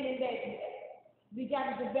understanding that we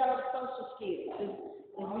got to develop social skills.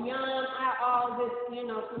 It's beyond all this, you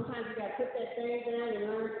know, sometimes you got to put that thing down and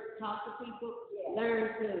learn to talk to people,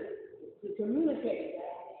 learn to communicate.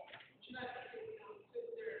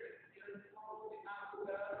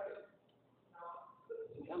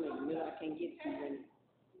 I mean, I can't get to them.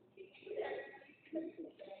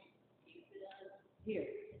 Here.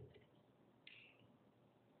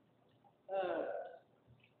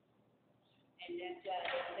 And that's why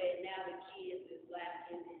they say now the kids is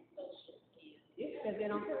lacking in social skills. Yeah, because they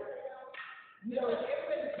don't. You know,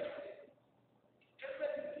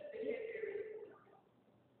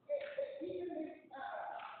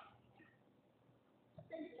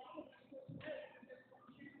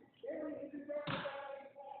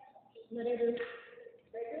 No, they do.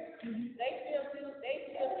 they still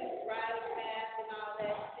do writing, math, and all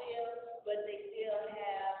that still, but they still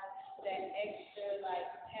have that extra like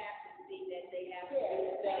capacity that they have to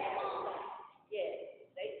use that phone. Yes,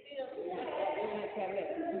 they still do that. They don't have to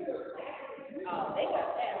have computers. Oh, they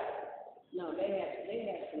got that. No, they have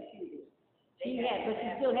computers. But you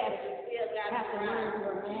still have to learn to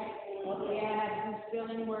your math. Okay, I have to do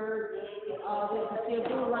spelling words, all this, and still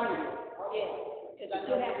do writing. Yeah. Because I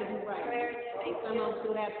still have to do writing. Some of them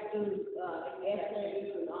still have to do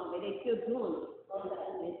essays and all that. They still doing it.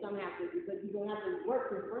 And some have to, because you don't have to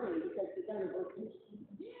work your brain because it's done work.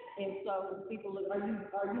 And so people look, are you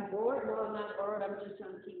bored? No, I'm not bored. I'm just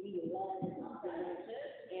trying to keep me alive.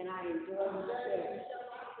 And I enjoy myself.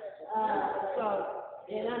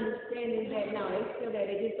 And understanding that now they still that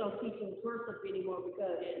they just don't teach them cursive anymore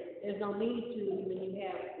because there's no need to when you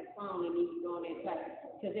have the phone and you can go on that type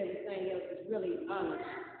because everything else is really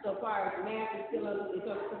so far as math is still on the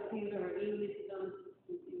computer or English is on the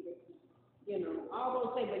computer. You know, all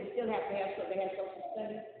those things, but you still have to have stuff. They have social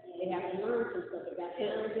studies. They have to learn some stuff. They got to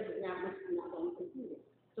learn this is not on the computer.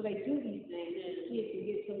 So they do these things and the kids can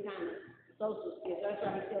get some kind of social skills. That's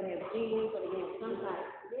why we still have genes, so they have some kind of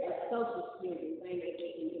social skills and things that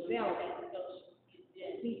they can develop as a social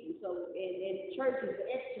people. So, and church is the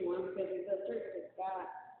extra one because it's a church that God.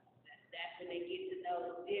 That's when they get to know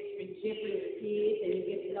different kids, and you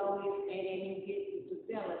get to know it, and then you get to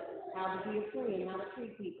develop how to be a friend, how to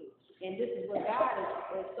treat people. And this is what God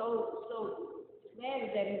is so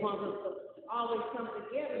mad that He wants us to always come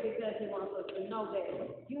together because He wants us to know that,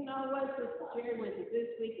 you know what, Sister Terry went to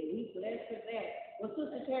this week and he blessed her that. Well,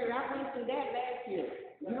 Sister Terry, I went through that last year.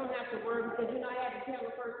 You don't have to worry because, you know, I had to tell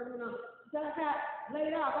the person, you know, because I got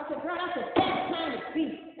laid off. I said, girl, that's the best time to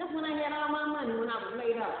be. That's when I had all my money when I was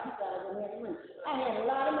laid off. You thought I didn't have money. I had a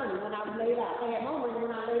lot of money when I was laid off. I had more money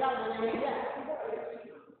when I was laid off than I had left.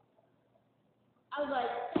 I was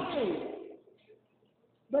like, dang.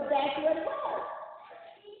 But that's what it was.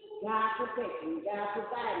 God protecting, God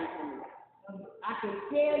providing for me. I can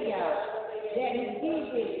tell y'all that He did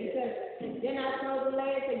this because then I told the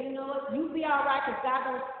lady, said, you know what, you be all right because God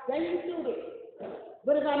gonna bring you through this.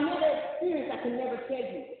 But if I never experienced, I can never tell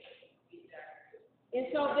you. And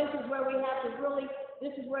so this is where we have to really,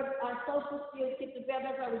 this is where our social skills get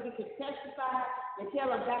together, so we get to testify and tell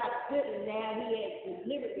of God's goodness and how He has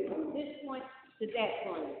delivered me from this point to that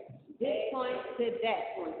point. This point to that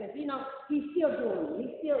point. Because, you know, He's still doing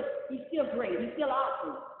it. He's still great. He's still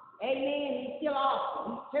awesome. Amen. He's still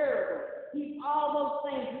awesome. He's terrible. He's all those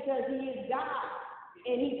things because He is God.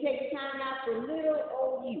 And He takes time out for little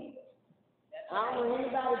old you. I don't know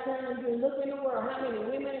anybody telling you to look in the world. How many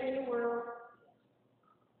women are in the world?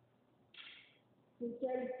 Who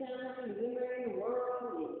takes time? How many women are in the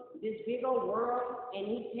world? This big old world. And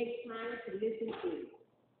He takes time to listen to you.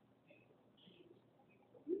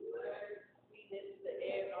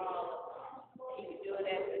 He can do it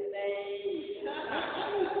at the same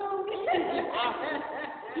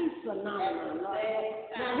phenomenal.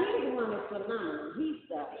 Now he's the one that's phenomenal. He's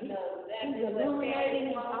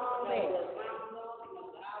illuminating all that.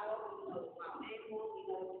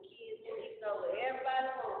 Everybody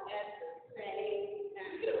wants at the same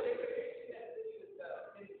time.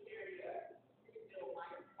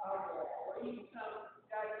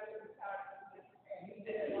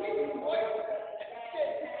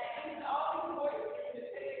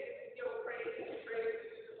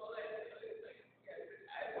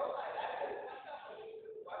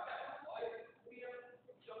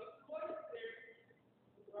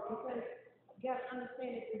 Because you got to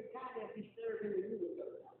understand that this God that we serve in the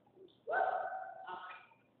universe,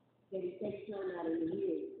 that he takes time out of the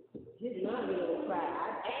year. His mom will cry.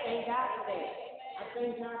 I thank God for that. I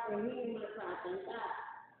thank God for hearing my cry. Thank God.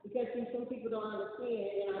 Because see, some people don't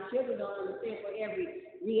understand, and our children don't understand, for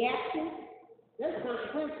every reaction, there's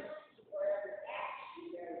consequences.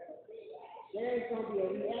 There is going to be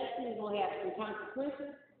a reaction, it's going to have some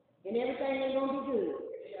consequences, and everything ain't going to be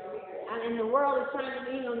good. And the world is trying to,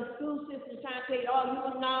 the school system is trying to tell you, oh,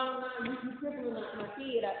 you crippling my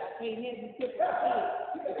kid. I can't have you crippling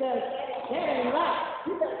my kid. Because that ain't right.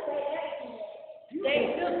 You better say that.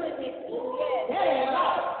 They doing it too. That ain't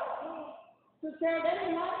right. So, Sarah, that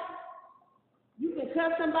ain't right. You can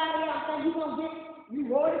cut somebody out and think you're going to get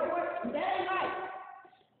rewarded for it. That ain't right.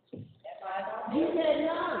 You said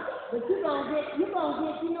no, but you're going to get, you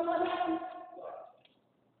know what happens?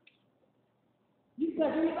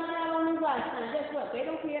 Because anybody out on this lifetime, guess what? They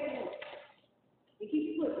don't care anymore. They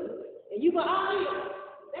keep pushing. And you go,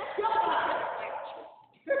 that's your problem.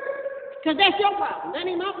 Because that's your problem. That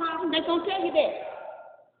ain't my problem. They're going to tell you that.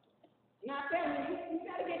 Now, I tell you, you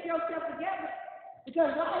got to get yourself together.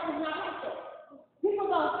 Because life is not like that. People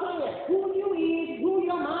don't care who you is, who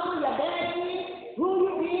your mama, your dad is, who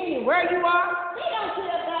you is, and where you are. They don't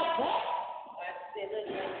care about that. I said, look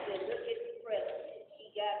at the president. He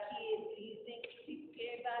got kids. Do you think people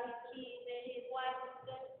care about his kids and his wife and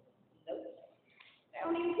stuff? Nope. They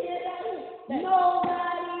don't even care about him.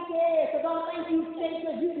 Nobody cares. So don't think you say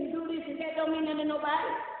because you can do this and that don't mean nothing to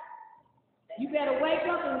nobody. You better wake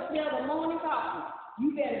up and smell the morning coffee.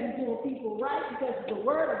 You better be doing people right because the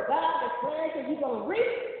word of God declares that you're going to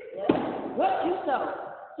reap what you sow.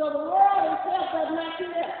 So the world itself does not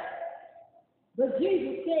care. But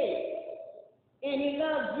Jesus said, and he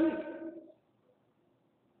loves you.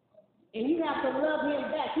 And you have to love him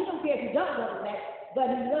back. He don't care if you don't love him back, but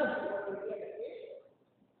he loves you.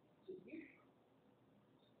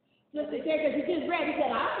 Sister said, because he just read, he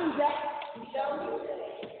said, I need that. We don't need that.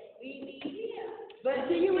 We need him. But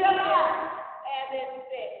until you realize, As it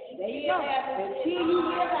said, there you go. Until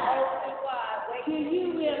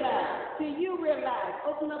you realize,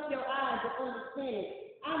 open up your eyes to understand it.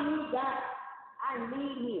 I need God. I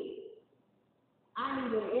need him. I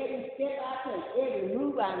need him every step I take, every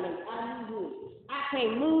move I make. I need him. I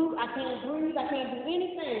can't move, I can't breathe, I can't do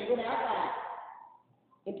anything without God.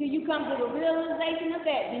 Until you come to the realization of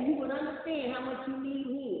that, then you will understand how much you need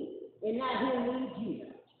him and not him need you.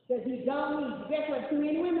 Because he don't need you. Guess what? Too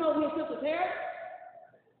many women over here took the terror.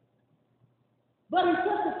 But he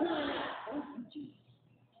took the time out. Thank you, Jesus.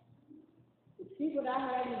 To see what I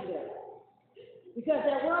had need of. Because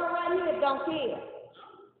that world right here don't care. I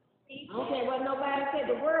don't care what nobody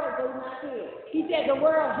said. The world does not care. He said the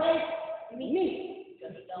world hates me.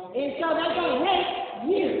 And so they're going to hate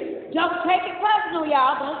you. Don't take it personal,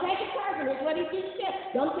 y'all. Don't take it personal. That's what he just said.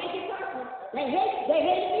 Don't take it personal. They hate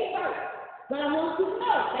me first. But I want you to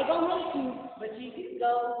know, they're going to hate you. But you can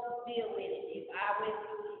go deal with it. If I went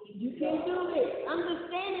through it, You can't do this.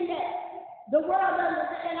 Understanding that the world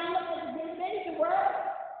doesn't, and I look at the education world.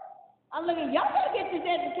 I'm looking, y'all gotta get this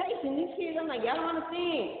education. These kids, I'm like, y'all don't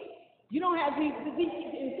understand. You don't have to be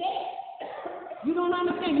instead. You don't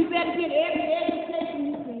understand. You better get every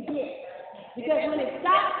education you can get. Because when it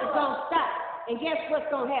stops, it's gonna stop. And guess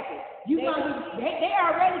what's gonna happen? They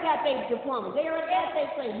already got their diplomas. They already got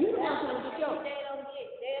their training. You don't want to get yours.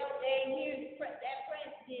 That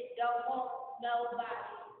president don't want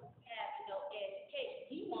nobody having no education.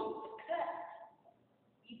 He wants to cut.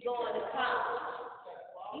 He's going to college.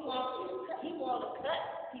 He wants to cut people going to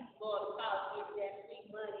college, get that free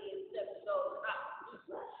money and stuff to go to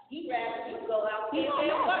college. He'd rather you go out there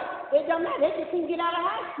and work. It don't matter. They just can't get out of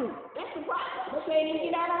high school. That's the problem. They can't even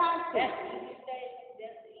get out of high school.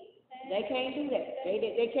 They can't do that.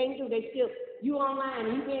 They can't do. They still. You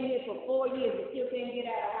online. You've been here for 4 years and still can't get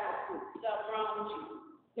out of high school. Something wrong with you.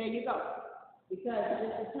 There you go. Because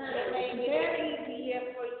it's the time They that made it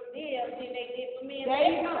easier for them than they did for me. there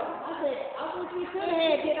you go. I said, I wish we could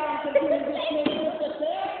have get on to do this thing with the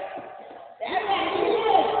test. That's what it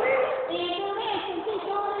is. And go ahead and keep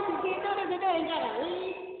going to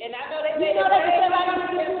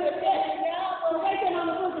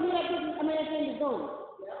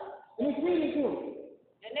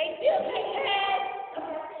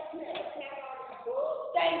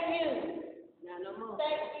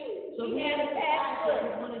So we had a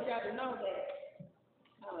just wanted y'all to know that.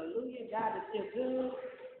 Hallelujah, God is still good.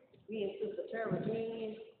 We in Sister Tara's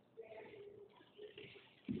hands.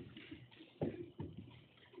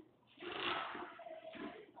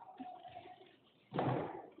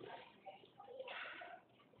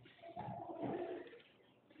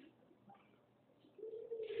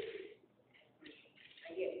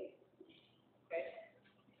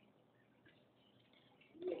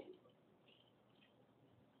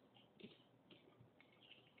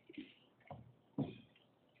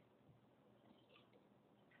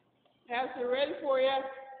 Pastor, ready for you?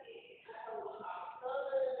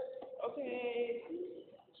 Okay.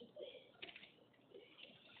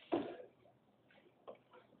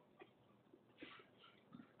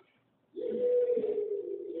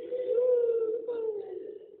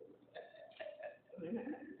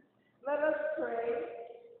 Let us pray.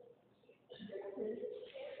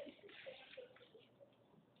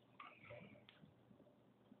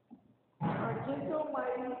 Our gentle,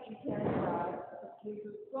 mighty, and caring God who gives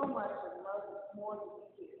us so much and loves us more than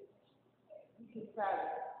we can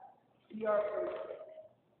fathom. We are grateful.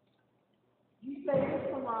 You save us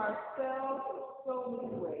from ourselves in so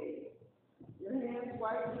many ways. Your hands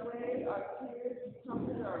wipe away our tears and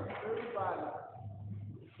comfort our weary bodies.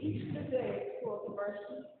 Each day is full of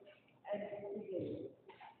mercy and forgiveness.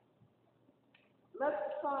 Like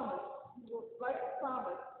the psalmist,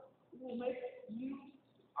 we will make you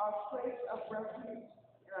our place of refuge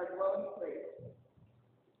and our dwelling place.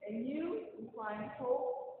 In you, we find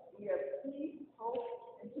hope, we have peace, hope,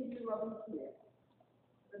 and continue loving care.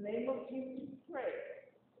 In the name of Jesus, we pray.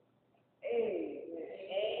 Amen.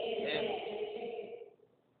 Amen.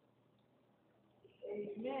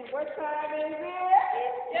 Amen. What time is it?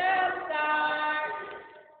 It's just time.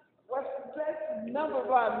 What's the best number of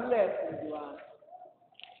our lessons, Ron?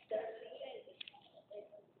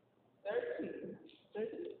 13.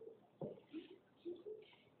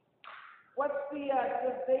 What's the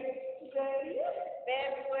date today?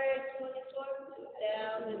 February 24th,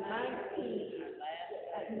 2019.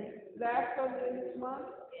 Last Sunday this month.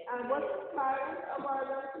 And what's the title of our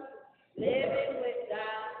lesson? Living with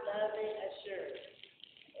God's loving assurance.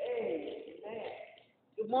 Amen.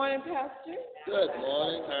 Good morning, Pastor. Good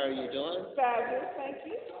morning. How are you doing? Fabulous. Thank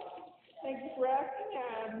you. Thank you for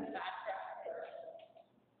asking.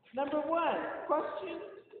 Number one, question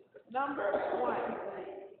number one.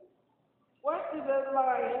 What do the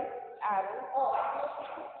lion, adder,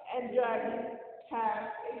 and dragon have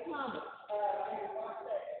in common?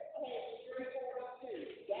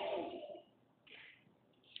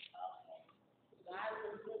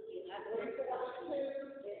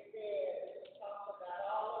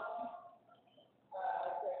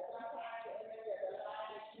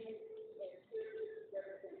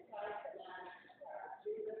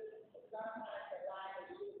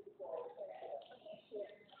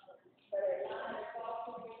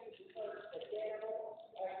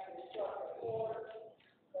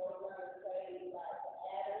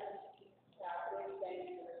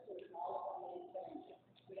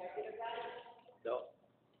 No.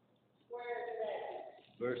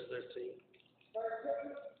 Verse 13.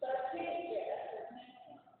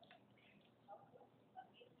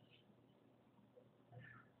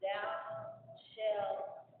 Thou shalt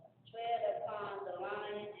tread upon the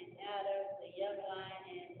lion and adder, the young lion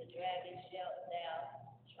and the dragon shalt thou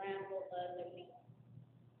trample under feet.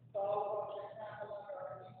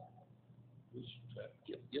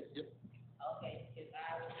 Yep. Okay, because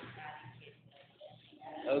I was not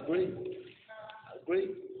in Agree.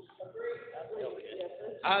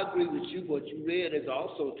 I agree with you. What you read is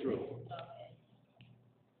also true.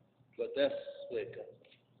 But that's where it comes.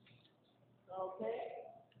 Okay.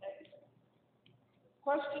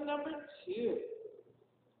 Question number two.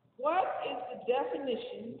 What is the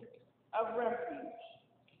definition of refuge?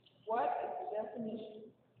 What is the definition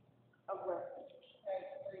of refuge?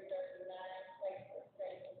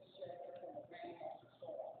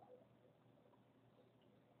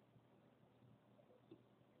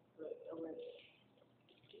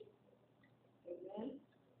 Amen.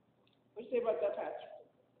 What do you say about that, Patrick?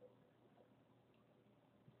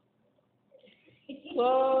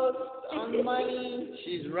 Close on money.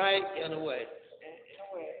 She's right in a way. In a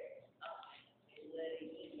way.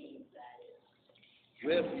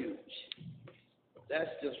 Refuge.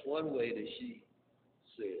 That's just one way that she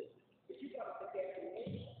said.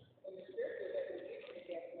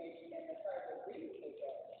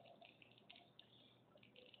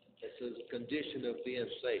 It says a condition of being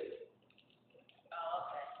safe.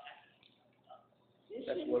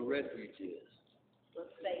 That's what refuge is.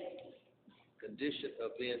 Condition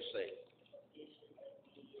of being safe.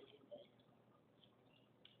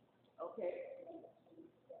 Okay.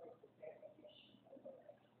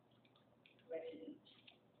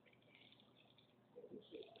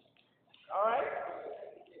 All right.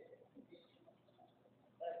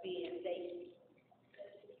 Being safe.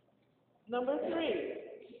 Number 3.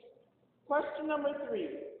 Question number 3.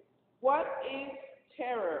 What is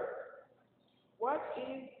terror? What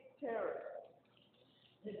is terror?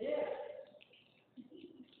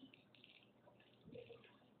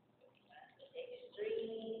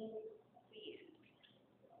 Extreme fear.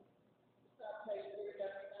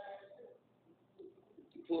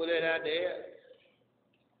 You pull that out there.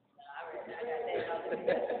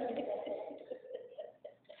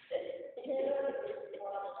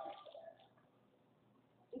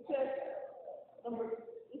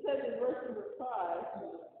 It says in verse number 5,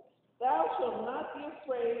 thou shalt not be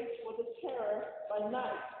afraid for the terror by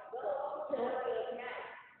night.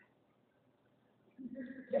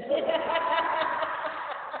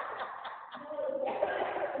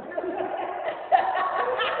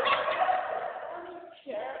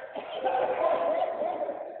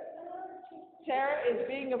 Terror is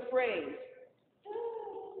being afraid.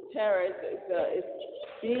 Terror is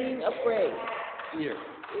being afraid. Here.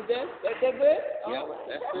 Is that good? Yeah,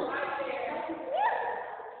 that's it.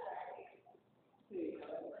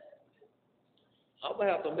 I'm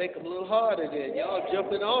gonna have to make them a little harder then. Y'all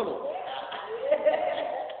jumping on them.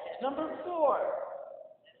 Number 4.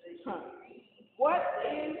 What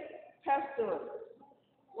is pestilence?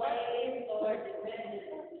 Plague or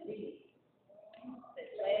disease. The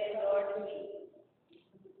plague or disease.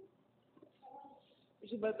 You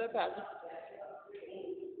should put that Pastor.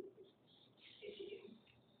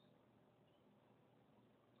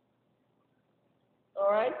 All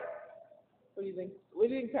right. What do you think? What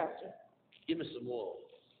do you think, Pastor? Give me some more.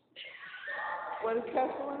 What is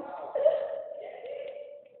pestilence?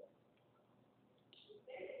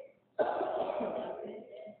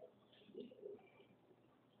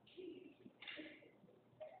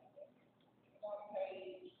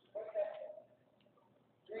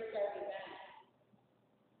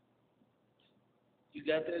 You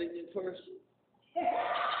got that in your purse?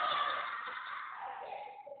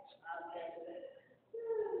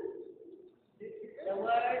 The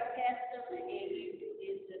word pestilence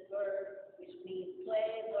is the verb which means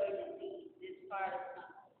plague or disease. This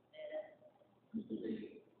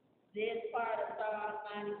part of Psalm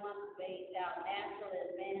 91 is based out natural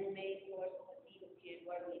and man-made forces of evil can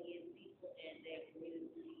work against people and their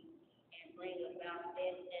community and bring about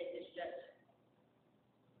death and destruction.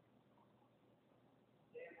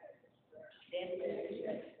 Death and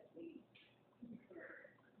destruction.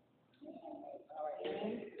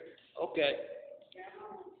 Okay.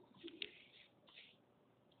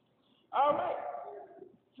 All right.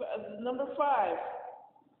 Number 5.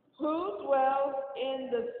 Who dwells in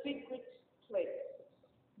the secret place?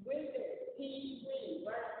 He,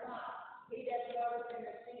 verse 1. He that dwells in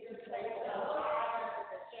the secret place of the Lord under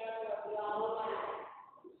the shadow of the Almighty.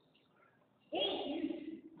 He.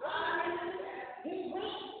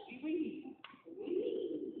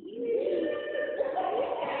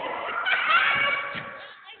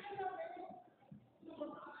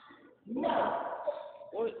 No.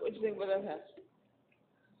 What do you think about that, Pastor?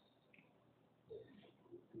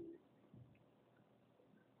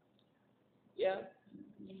 Yeah?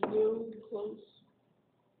 No, close.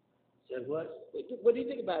 Said what? What do you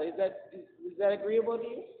think about it? Is that agreeable to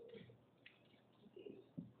you?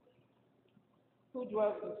 Who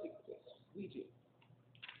dwells in the secret place? We do.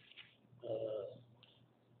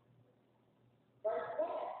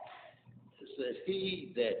 It says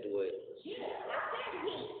he that dwells. Yeah, I said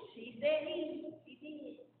he. She said he. She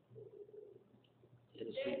did. In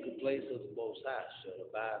the secret place of the Most High shall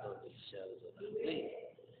abide under the shadows of the Almighty.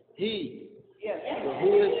 He. Yes. But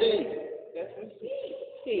who is he? That's what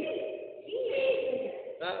he.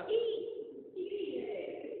 Huh?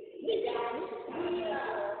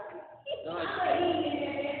 No,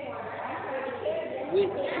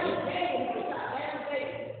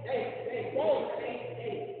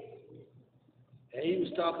 and he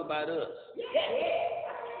was talking about us.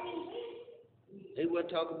 He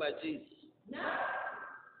wasn't talking about Jesus.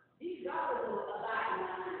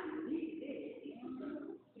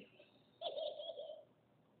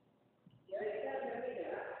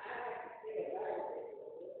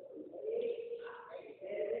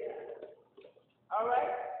 All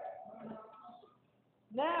right.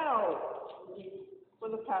 Now, for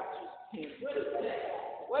the pastor's pen.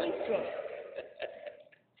 What he said.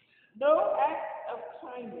 No act of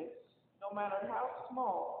kindness, no matter how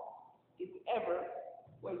small, is ever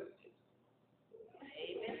wasted.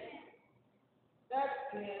 Amen. That's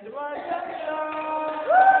the end of our session.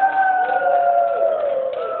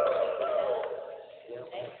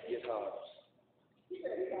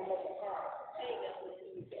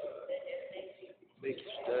 make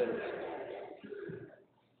you study.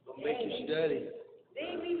 Gonna make you study.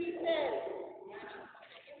 They make you study.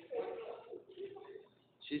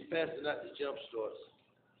 She's passing out the jump starts.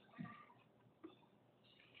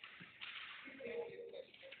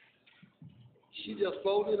 She just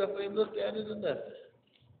folded up, ain't looked at it or nothing.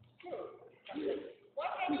 Why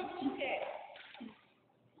can't you look at?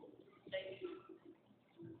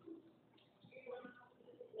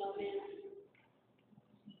 No, man.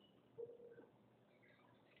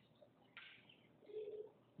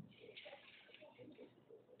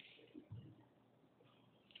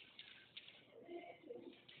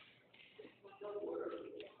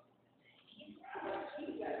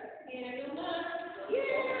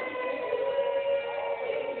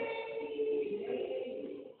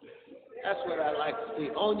 That's what I like to see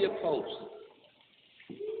on your post.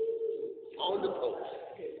 On the post.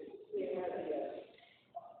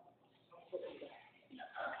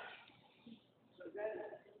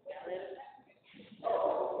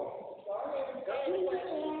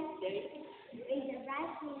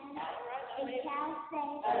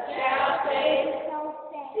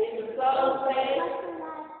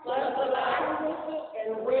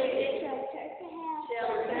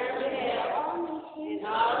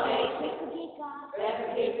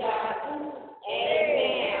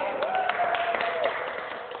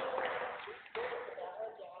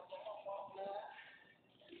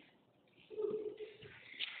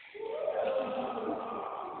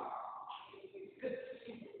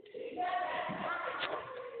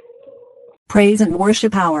 Praise and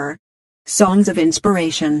Worship Hour. Songs of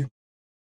Inspiration.